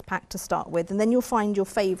the mix pack to start with, and then you'll find your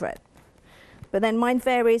favourite. But then mine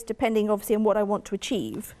varies depending obviously on what I want to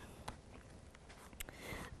achieve.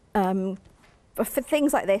 But for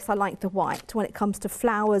things like this, I like the white. When it comes to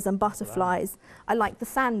flowers and butterflies, I like the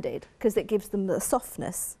sanded because it gives them the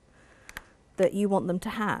softness that you want them to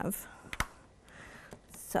have.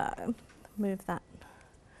 So move that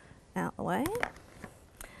out the way.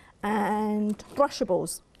 And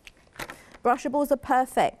brushables. Brushables are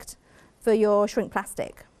perfect for your shrink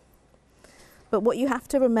plastic. But what you have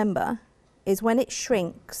to remember is when it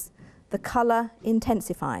shrinks, the colour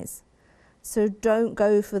intensifies. So don't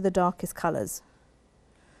go for the darkest colours.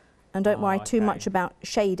 And don't worry too much about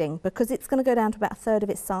shading, because it's going to go down to about 1/3 of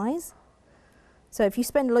its size. So if you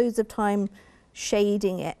spend loads of time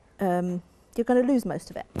shading it, you're going to lose most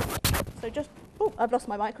of it. So just, oh, I've lost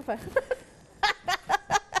my microphone.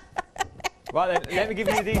 Right then, let me give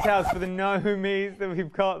you the details for the Gnomies that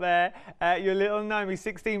we've got there. Your little Gnomie,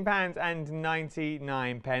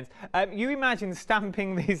 £16.99. You imagine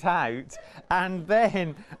stamping these out and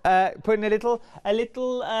then putting a little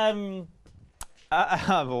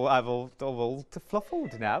I've all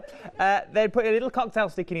fluffled now. Then put a little cocktail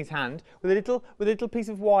stick in his hand with a little piece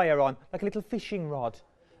of wire on, like a little fishing rod.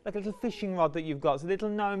 Like a little fishing rod that you've got. So the little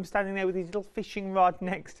gnome standing there with his little fishing rod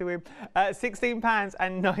next to him.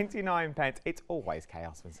 £16.99. It's always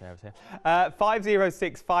chaos when Sarah's here.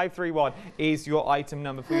 506531 is your item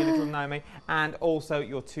number for your little Gnomie, and also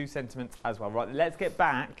your 2 sentiments as well. Right, let's get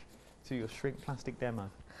back to your shrink plastic demo.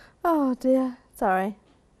 Oh dear, sorry.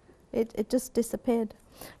 It just disappeared.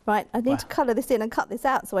 Right, I need to colour this in and cut this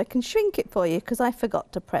out so I can shrink it for you, because I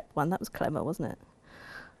forgot to prep one. That was clever, wasn't it?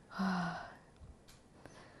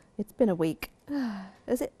 It's been a week.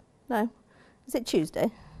 Is it? No. Is it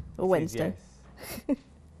Tuesday or Wednesday? Yes.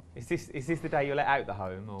 Is this the day you let out the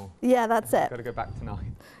home, or? Yeah, that's it. Got to go back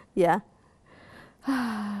tonight. Yeah.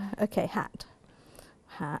 Okay, hat.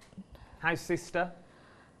 How's sister?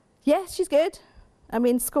 Yes, she's good. I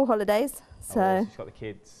mean, school holidays, so. Oh, she's got the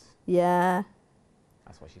kids. Yeah.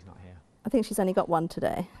 That's why she's not here. I think she's only got one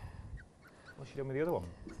today. What's she done with the other one?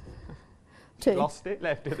 2. Lost it,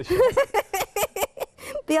 left it at the shop.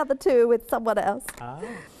 The other 2 are with someone else. Ah.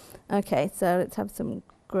 Okay, so let's have some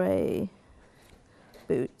grey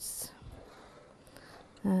boots.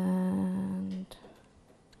 And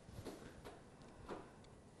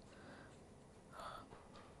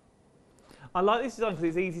I like this design because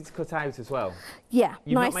it's easy to cut out as well. yeah,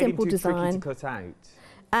 You've nice not made simple him too design. tricky to cut out.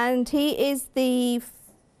 And he is the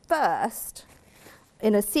first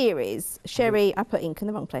in a series. Sherry, I put ink in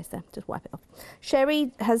the wrong place there, just wipe it off.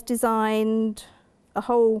 Sherry has designed a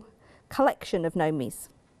whole collection of Gnomies.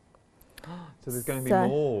 So there's going to be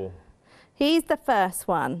more. He's the first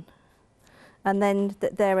one. And then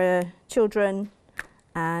there are children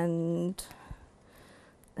and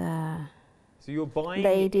so you're buying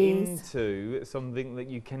ladies into something that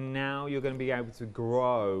you're going to be able to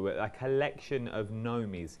grow. A collection of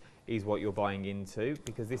Gnomies is what you're buying into,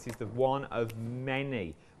 because this is the one of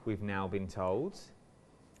many we've now been told.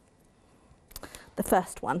 The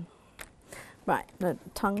first one. Right, the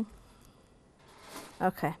tongue.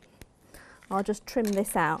 Okay. I'll just trim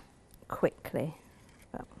this out quickly.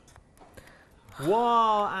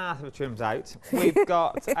 While after the trim's out, we've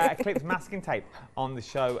got Eclipse masking tape on the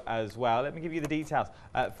show as well. Let me give you the details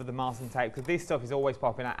for the masking tape, because this stuff is always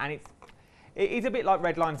popping out, and it's a bit like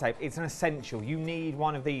red line tape. It's an essential. You need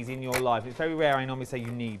one of these in your life. It's very rare I normally say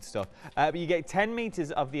you need stuff. But you get 10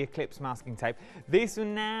 metres of the Eclipse masking tape. This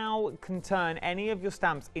now can turn any of your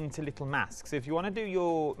stamps into little masks. So if you want to do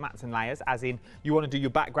your mats and layers, as in you want to do your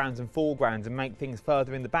backgrounds and foregrounds and make things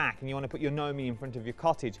further in the back, and you want to put your Gnomie in front of your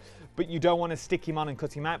cottage, but you don't want to stick him on and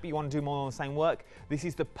cut him out, but you want to do more on the same work, this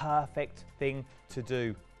is the perfect thing to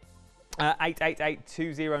do.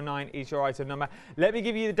 888209 is your item number. Let me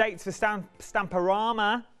give you the dates for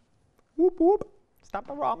Stamporama. Whoop whoop.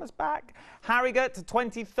 Stamporama's back. Harrogate,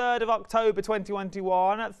 23rd of October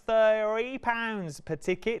 2021 at £3 per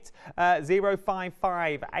ticket.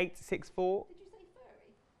 055864. Did you say furry?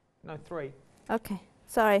 No, 3. Okay,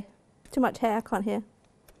 sorry. Too much hair, I can't hear.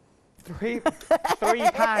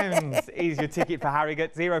 £3 is your ticket for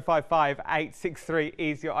Harrogate. 055863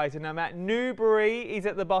 is your item number. Newbury is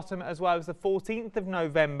at the bottom as well. It's the 14th of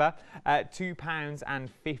November,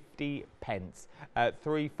 £2.50.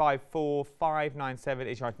 354597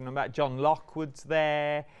 is your item number. John Lockwood's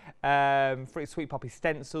there. Sweet Poppy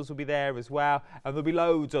Stencils will be there as well. And there'll be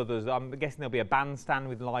loads others. I'm guessing there'll be a bandstand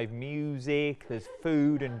with live music. There's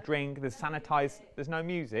food and drink. There's sanitised. There's no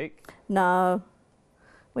music. No.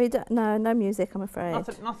 We don't, no music, I'm afraid. Not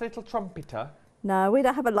a little trumpeter? No, we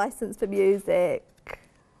don't have a licence for music.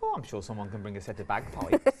 Oh, I'm sure someone can bring a set of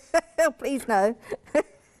bagpipes. Oh, please no.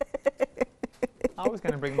 I was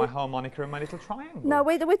going to bring my harmonica and my little triangle. No,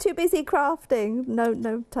 we're too busy crafting.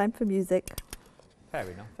 No time for music. Fair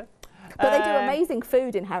enough then. But they do amazing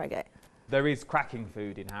food in Harrogate. There is cracking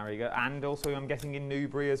food in Harrogate, and also I'm guessing in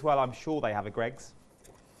Newbury as well. I'm sure they have a Greggs.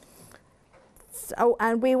 So,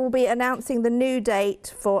 and we will be announcing the new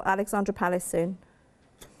date for Alexandra Palace soon.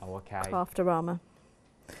 Oh, okay. Craftorama.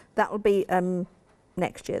 That will be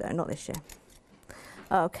next year though, not this year.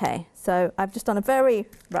 Okay, so I've just done a very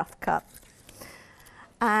rough cut.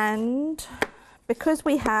 And because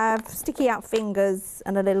we have sticky out fingers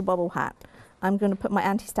and a little bobble hat, I'm going to put my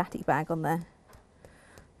anti-static bag on there,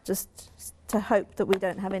 just to hope that we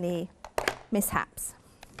don't have any mishaps.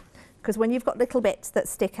 Because when you've got little bits that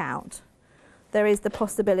stick out, there is the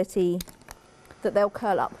possibility that they'll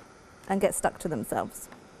curl up and get stuck to themselves.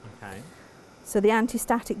 Okay. So the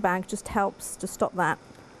anti-static bag just helps to stop that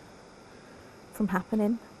from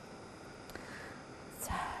happening.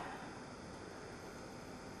 So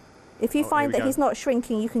if you find that he's not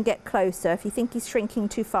shrinking, you can get closer. If you think he's shrinking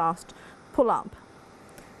too fast, pull up.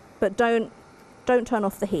 But don't turn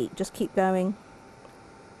off the heat, just keep going.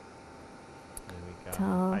 There we go,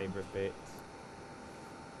 my favourite bit.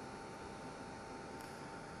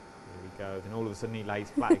 There we go, then all of a sudden he lays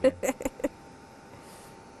flat again. There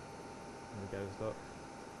we go, look.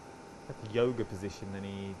 Like a yoga position, then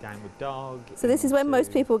he downward dog. So this is when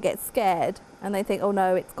most people get scared and they think, oh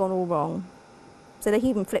no, it's gone all wrong. So he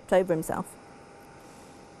even flipped over himself.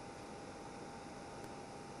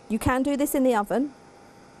 You can do this in the oven.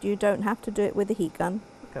 You don't have to do it with the heat gun.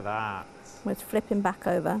 Look at that. Let's flip him back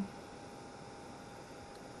over.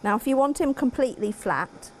 Now if you want him completely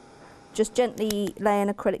flat, just gently lay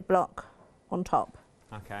an acrylic block on top.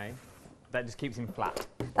 Okay. That just keeps him flat.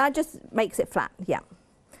 That just makes it flat, yeah.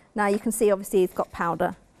 Now you can see obviously he's got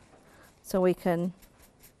powder, so we can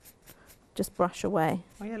just brush away.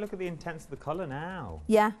 Oh yeah, look at the intense of the colour now.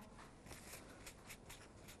 Yeah.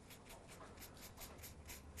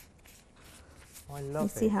 Oh, I love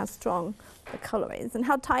it. You see how strong the colour is and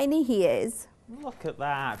how tiny he is. Look at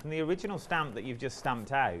that, from the original stamp that you've just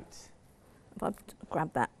stamped out. I'll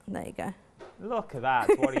grab that, there you go. Look at that,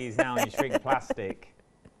 what he is now in your shrink plastic.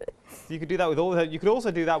 So you could do that with all the, you could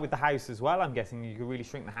also do that with the house as well, I'm guessing. You could really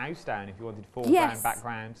shrink the house down if you wanted foreground,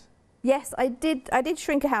 background. Yes, I did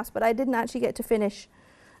shrink a house, but I didn't actually get to finish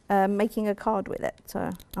making a card with it. So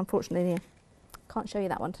unfortunately, can't show you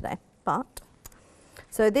that one today. But,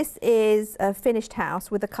 so this is a finished house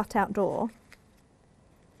with a cutout door.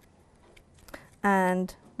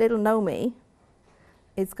 And little Gnomie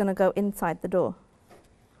is going to go inside the door.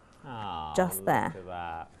 Oh, just there. Look at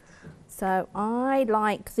that. So I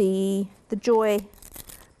like the Joy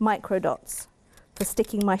micro dots for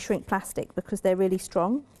sticking my shrink plastic because they're really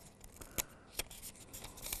strong.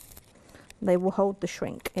 They will hold the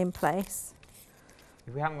shrink in place.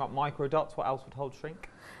 If we haven't got micro dots, what else would hold shrink?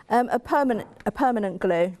 A permanent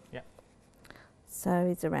glue. Yep. So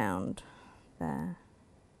it's around there.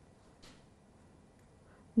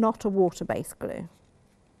 Not a water-based glue.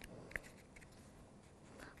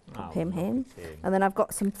 Pop him in. And then I've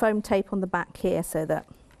got some foam tape on the back here so that,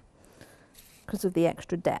 because of the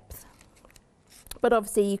extra depth. But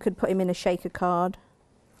obviously you could put him in a shaker card.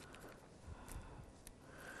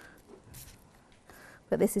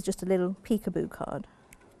 But this is just a little peekaboo card.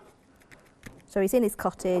 So he's in his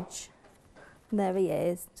cottage. And there he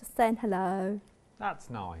is, just saying hello. That's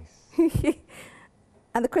nice.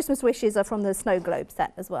 And the Christmas wishes are from the snow globe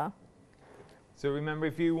set as well. So remember,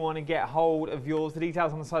 if you want to get hold of yours, the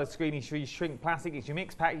details on the side of the screen is your shrink plastic. It's your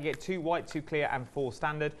mix pack. You get 2 white, 2 clear and 4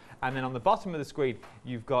 standard. And then on the bottom of the screen,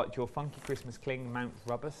 you've got your funky Christmas cling mount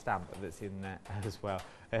rubber stamp that's in there as well.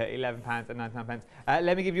 £11.99.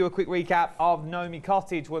 Let me give you a quick recap of Gnomie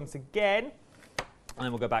Cottage once again. And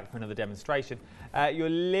then we'll go back for another demonstration. Your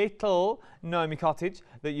little Gnomie Cottage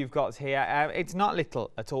that you've got here, it's not little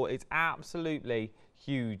at all. It's absolutely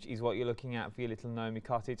huge is what you're looking at for your little Gnomie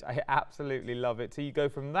Cottage. I absolutely love it. So you go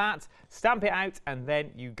from that, stamp it out, and then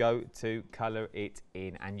you go to colour it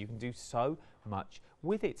in. And you can do so much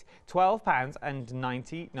with it.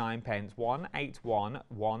 £12.99.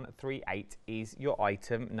 181138 is your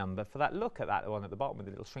item number for that. Look at that one at the bottom with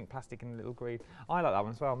the little shrink plastic and the little green. I like that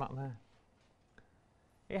one as well, that one there.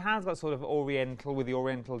 It has got sort of oriental with the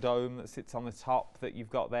oriental dome that sits on the top that you've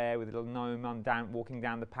got there with a little gnome on walking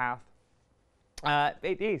down the path.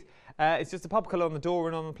 It is. It's just a pop colour on the door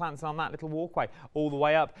and on the plants and on that little walkway all the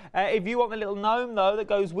way up. If you want the little gnome, though, that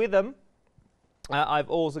goes with them, I've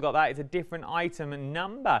also got that. It's a different item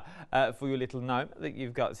number for your little gnome that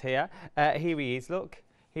you've got here. Here he is, look.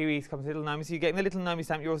 Here he is, comes little Gnomie. So you're getting the little Gnomie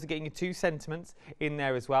stamp. You're also getting your 2 sentiments in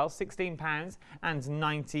there as well.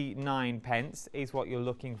 £16.99 is what you're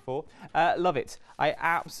looking for. Love it. I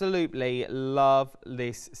absolutely love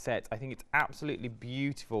this set. I think it's absolutely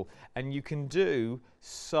beautiful. And you can do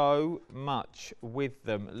so much with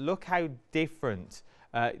them. Look how different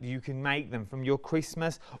You can make them from your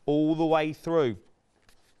Christmas all the way through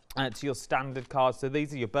to your standard cards. So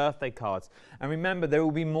these are your birthday cards. And remember, there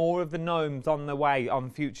will be more of the gnomes on the way on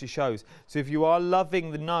future shows. So if you are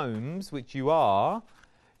loving the gnomes, which you are,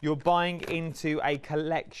 you're buying into a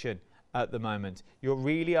collection at the moment. You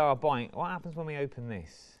really are buying. What happens when we open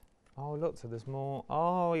this? Oh, look, so there's more.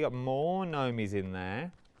 Oh, you got more gnomies in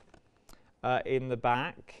there in the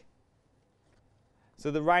back.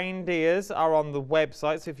 So the reindeers are on the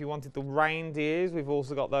website. So if you wanted the reindeers, we've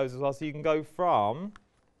also got those as well. So you can go from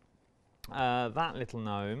that little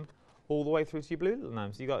gnome all the way through to your blue little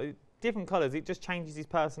gnome. So you've got different colours. It just changes his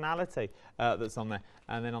personality that's on there.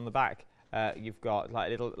 And then on the back, you've got like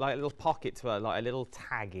little pockets for like a little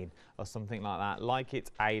tag in or something like that, like it's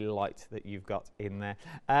a light that you've got in there.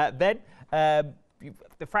 Then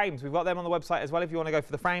the frames, we've got them on the website as well if you want to go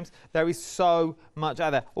for the frames. There is so much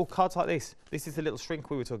out there. Oh, cards like this. This is the little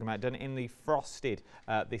shrink we were talking about, done in the frosted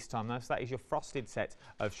this time. So that is your frosted set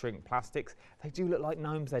of shrink plastics. They do look like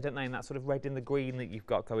gnomes there, don't they? In that sort of red and the green that you've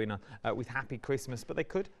got going on with Happy Christmas. But they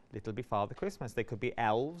could little be Father Christmas. They could be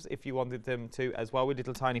elves if you wanted them to as well, with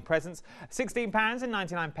little tiny presents.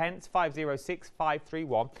 £16.99,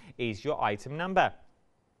 506531 is your item number.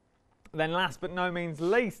 Then last but no means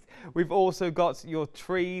least, we've also got your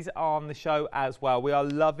trees on the show as well. We are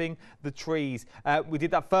loving the trees. We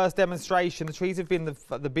did that first demonstration. The trees have been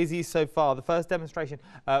the busiest so far. The first demonstration,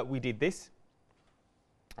 we did this.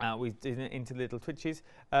 We did it into little Twinchies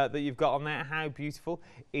that you've got on there. How beautiful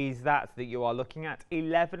is that you are looking at?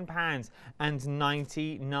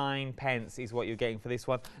 £11.99 is what you're getting for this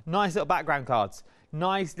one. Nice little background cards.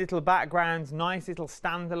 Nice little backgrounds, nice little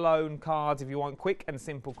standalone cards. If you want quick and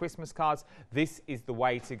simple Christmas cards, this is the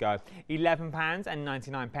way to go.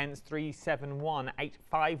 £11.99,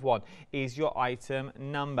 371851 is your item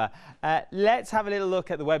number. Let's have a little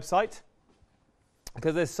look at the website,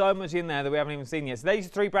 because there's so much in there that we haven't even seen yet. So these are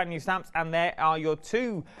 3 brand new stamps, and there are your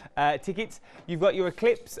 2 tickets. You've got your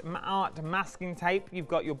Eclipse Art masking tape. You've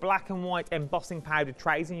got your black and white embossing powdered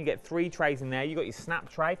trays, and you get 3 trays in there. You've got your snap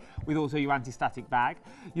tray with also your anti-static bag.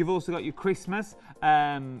 You've also got your Christmas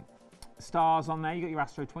stars on there. You've got your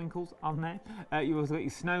Astro Twinkles on there. You've also got your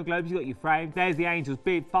snow globes. You've got your frame. There's the angels.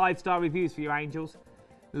 Big 5-star reviews for your angels.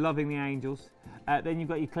 Loving the angels. Then you've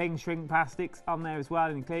got your cling shrink plastics on there as well,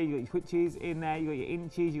 and clear. You've got your Twitches in there, you've got your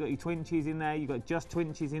inches, you've got your Twinchies in there, you've got just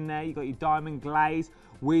Twinchies in there, you've got your diamond glaze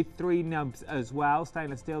with 3 nubs as well,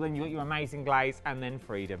 stainless steel. Then you've got your amazing glaze, and then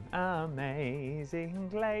freedom. Amazing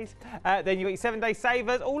glaze. Then you've got your 7-day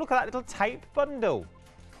savers. Oh, look at that little tape bundle.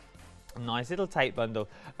 A nice little tape bundle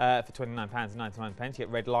for £29.99. You get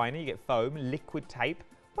red liner, you get foam, liquid tape.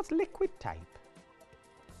 What's liquid tape?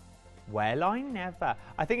 Well, I never.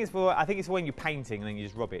 I think it's for when you're painting and then you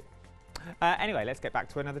just rub it. Anyway, let's get back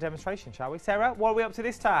to another demonstration, shall we? Sarah, what are we up to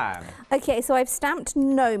this time? Okay, so I've stamped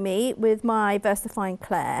Gnomie with my VersaFine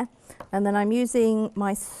Claire, and then I'm using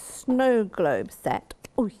my snow globe set,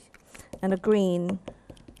 and a green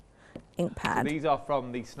ink pad. So these are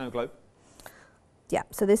from the snow globe? Yeah,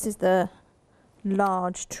 so this is the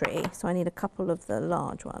large tree, so I need a couple of the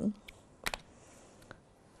large one.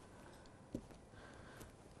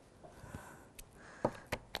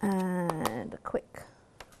 And a quick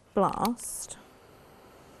blast.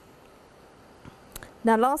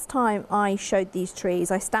 Now, last time I showed these trees,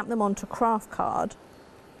 I stamped them onto craft card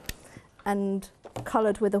and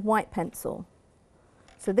coloured with a white pencil.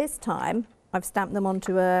 So this time I've stamped them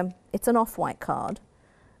onto it's an off-white card,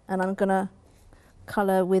 and I'm going to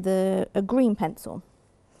colour with a green pencil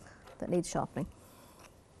that needs sharpening.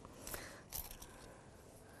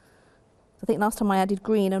 I think last time I added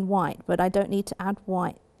green and white, but I don't need to add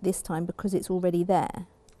white this time because it's already there.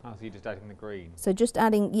 Oh, so you're just adding the green. So just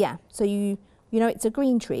adding, yeah. So you know it's a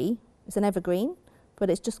green tree, it's an evergreen, but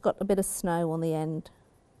it's just got a bit of snow on the end.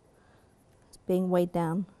 It's being weighed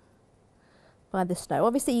down by the snow.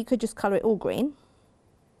 Obviously you could just colour it all green,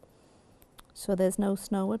 so there's no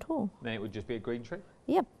snow at all. Then it would just be a green tree?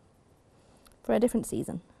 Yep, for a different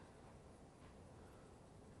season.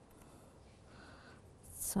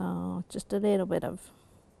 So just a little bit of,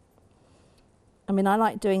 I mean, I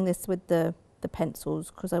like doing this with the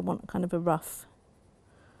pencils because I want kind of a rough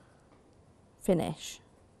finish,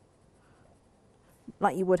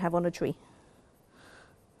 like you would have on a tree.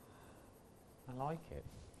 I like it.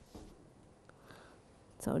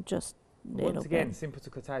 So just a little Once again, bit. simple to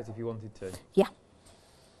cut out if you wanted to. Yeah.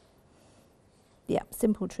 Yeah,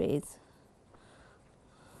 simple trees.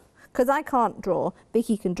 Because I can't draw,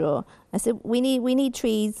 Vicky can draw. I said we need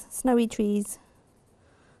trees, snowy trees.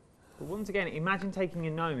 But once again, imagine taking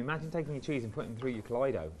your gnome, imagine taking your trees and putting them through your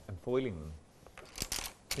Kaleido and foiling them.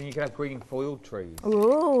 Then you could have green foiled trees.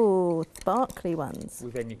 Ooh, sparkly ones.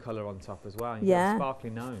 With any colour on top as well. And Yeah. you got a sparkly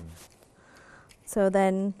gnome. So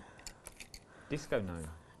then... Disco gnome.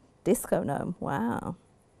 Disco gnome, wow.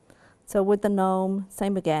 So with the gnome,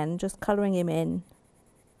 same again, just colouring him in.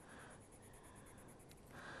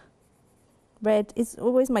 Red is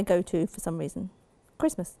always my go-to for some reason.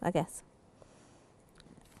 Christmas, I guess.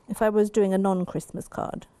 If I was doing a non-Christmas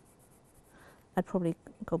card, I'd probably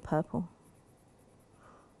go purple.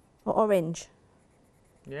 Or orange.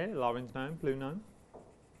 Yeah, orange gnome, blue gnome.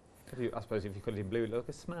 I suppose if you cut it in blue, it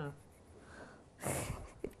looks like a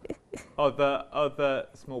Smurf. Other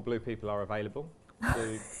small blue people are available.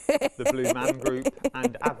 The Blue Man Group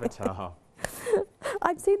and Avatar.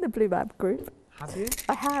 I've seen the Blue Map group. Have you?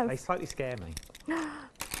 I have. They slightly scare me.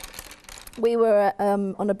 We were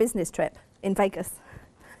on a business trip in Vegas.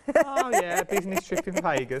 Oh yeah, business trip in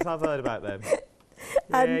Vegas. I've heard about them.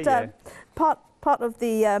 And part of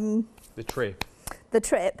the trip. The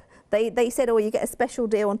trip, they said, oh, you get a special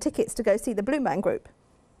deal on tickets to go see the Blue Man Group.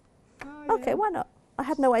 Oh, Okay, why not? I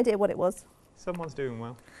had no idea what it was. Someone's doing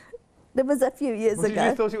well. There was a few years ago. You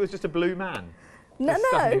just thought it was just a blue man? No.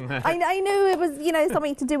 I knew it was,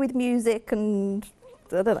 something to do with music and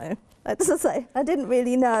I don't know. As I say, I didn't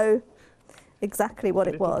really know exactly what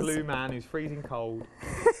it was. A blue man who's freezing cold.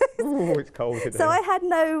 Oh, it's cold today. So I had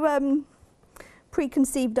no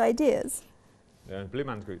preconceived ideas. Yeah, Blue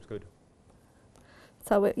Man's Group's good.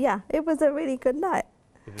 So it was a really good night.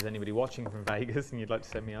 If there's anybody watching from Vegas and you'd like to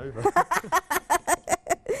send me over.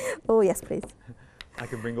 Oh yes, please. I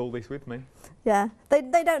can bring all this with me. Yeah, they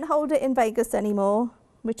don't hold it in Vegas anymore,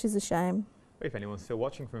 which is a shame. If anyone's still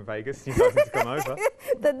watching from Vegas, you're welcome to come over.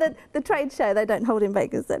 The trade show they don't hold in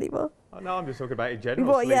Vegas anymore. Oh, no, I'm just talking about in general.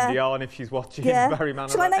 Well, Celine Dion, if she's watching, Barry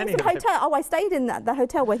Manilow. Shall I name the hotel? Oh, I stayed in the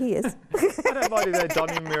hotel where he is. I don't mind if they're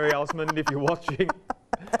Donny and Miri Osmond if you're watching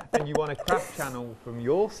and you want a craft channel from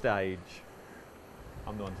your stage.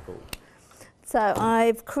 I'm the one to call. So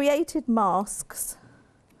I've created masks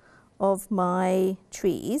of my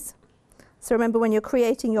trees. So remember, when you're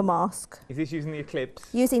creating your mask... Is this using the Eclipse?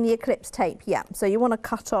 Using the Eclipse tape, yeah. So you want to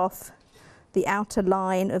cut off the outer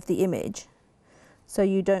line of the image so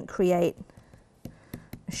you don't create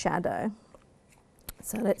a shadow.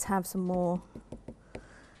 So let's have some more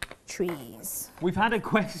trees. We've had a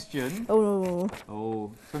question.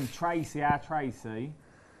 Oh, From Tracy, our Tracy.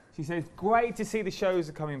 She says, great to see the shows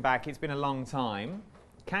are coming back. It's been a long time.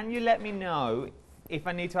 Can you let me know if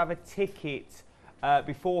I need to have a ticket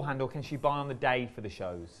beforehand, or can she buy on the day for the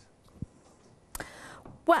shows?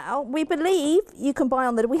 well, we believe you can buy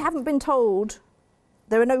on the... We haven't been told.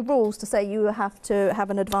 There are no rules to say you have to have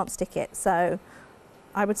an advance ticket. So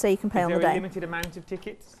I would say you can pay on the day. Is there a limited amount of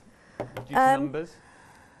tickets? Due to numbers?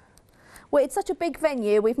 Well, it's such a big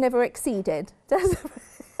venue, we've never exceeded.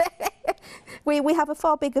 We have a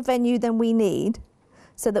far bigger venue than we need,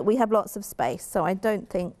 so that we have lots of space. So I don't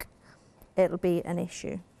think it'll be an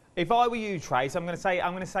issue. If I were you, Trace, I'm going to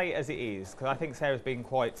say it as it is, because I think Sarah's been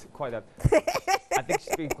quite a. I think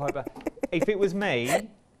she's been quite bad. If it was me,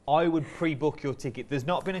 I would pre-book your ticket. There's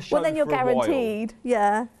not been a show. Well, then you're for a guaranteed. while.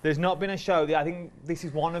 Yeah. There's not been a show. I think this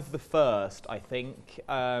is one of the first. I think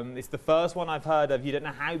it's the first one I've heard of. You don't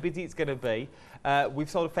know how busy it's going to be. We've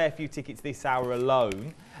sold a fair few tickets this hour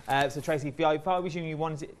alone. So Tracy, if I was you and you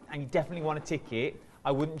wanted it, and you definitely want a ticket,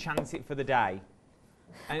 I wouldn't chance it for the day.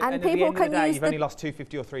 And And at the people end of the can day, use you've only lost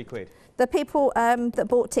 £2.50 or £3. The people that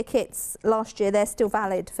bought tickets last year, they're still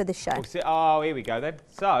valid for this show. Oh, here we go then.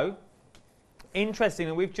 So, interesting,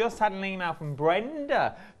 and we've just had an email from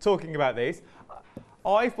Brenda talking about this.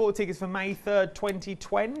 I've bought tickets for May 3rd,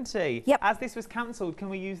 2020. Yep. As this was cancelled, can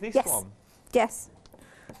we use this Yes. one? Yes,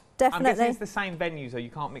 I'm definitely. guessing it's the same venue, so you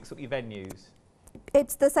can't mix up your venues.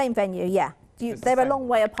 It's the same venue, yeah. It's the They're a same. long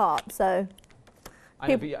way apart, so... I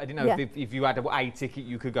know, but I didn't know Yeah. if you had a ticket,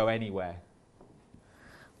 you could go anywhere.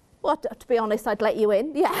 Well, to be honest, I'd let you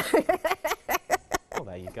in, yeah. Oh,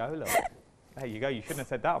 there you go, look. There you go. You shouldn't have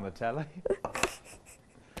said that on the telly.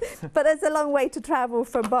 But there's a long way to travel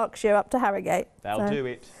from Berkshire up to Harrogate. They'll do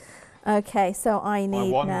it. Okay, so I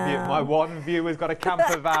need My one viewer's got a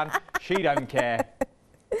camper van. She don't care.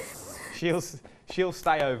 She'll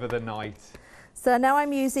stay over the night. So now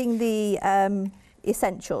I'm using the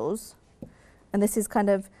essentials, and this is kind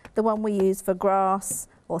of the one we use for grass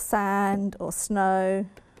or sand or snow.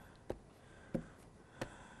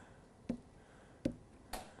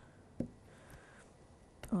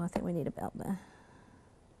 Oh, I think we need a belt there.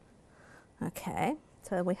 Okay,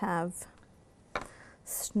 so we have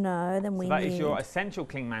snow. Then we that need... is your essential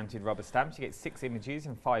cling mounted rubber stamps. You get 6 images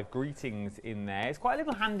and 5 greetings in there. It's quite a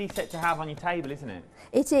little handy set to have on your table, isn't it?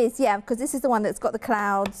 It is, yeah, because this is the one that's got the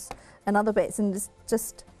clouds and other bits, and it's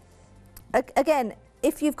just again,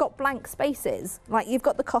 if you've got blank spaces, like you've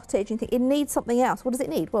got the cottage and you think it needs something else, what does it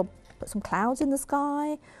need? Well, put some clouds in the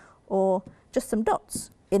sky or just some dots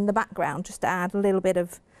in the background just to add a little bit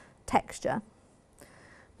of texture.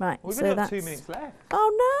 Right, We've so only got that's... 2 minutes left.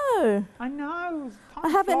 Oh no! I know. I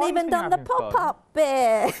haven't even done the pop-up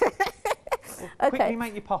bit. Well, quickly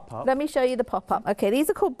make your pop-up. Let me show you the pop-up. Okay, these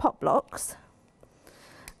are called pop blocks.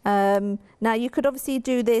 Now you could obviously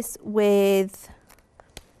do this with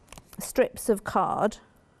strips of card.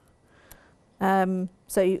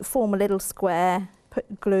 So you form a little square,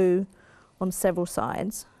 put glue on several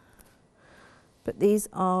sides. But these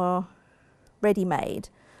are ready-made.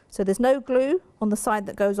 So there's no glue on the side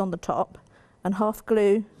that goes on the top and half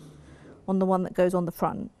glue on the one that goes on the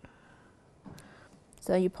front.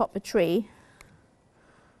 So you pop a tree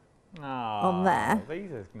on there.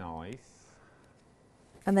 These are nice.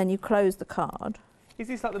 And then you close the card. Is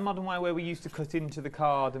this like the modern way where we used to cut into the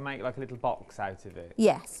card and make like a little box out of it?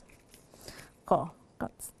 Yes.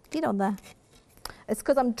 Get on there. It's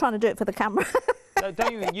because I'm trying to do it for the camera. No,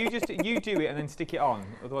 don't you do it and then stick it on.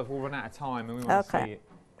 Otherwise we'll run out of time and we want to see it.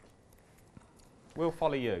 We'll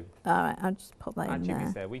follow you. All right, I'll just pop that in there.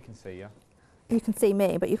 Jimmy's there. We can see you. You can see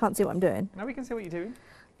me, but you can't see what I'm doing. No, we can see what you're doing.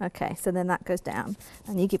 Okay, so then that goes down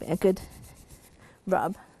and you give it a good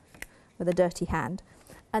rub with a dirty hand.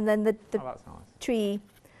 And then the that's nice. tree.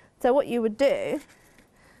 So what you would do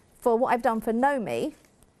for what I've done for Gnomie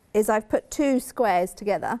is I've put 2 squares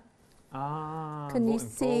together. Ah, can you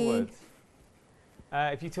see?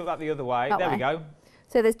 If you took that the other way, that there way. we go.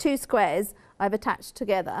 So there's 2 squares I've attached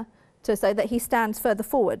together so that he stands further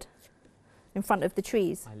forward in front of the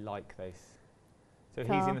trees. I like this. So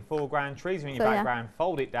he's in the foreground, trees are in your background,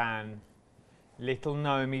 fold it down. Little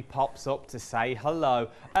Gnomie pops up to say hello.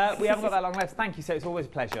 We haven't got that long left. Thank you, so it's always a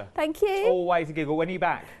pleasure. Thank you. It's always a giggle. When are you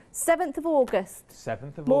back? 7th of August.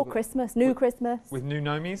 7th of More August. Christmas, new Christmas. With new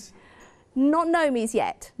Gnomies? Not Gnomies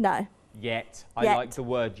yet, no. Yet. I like the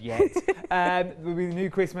word yet. With new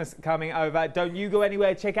Christmas coming over. Don't you go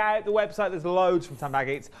anywhere. Check out the website. There's loads from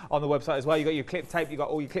Addicts on the website as well. You've got your clip tape. You've got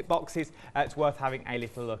all your clip boxes. It's worth having a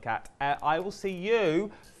little look at. I will see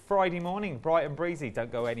you Friday morning, bright and breezy.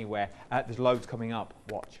 Don't go anywhere. There's loads coming up.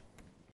 Watch.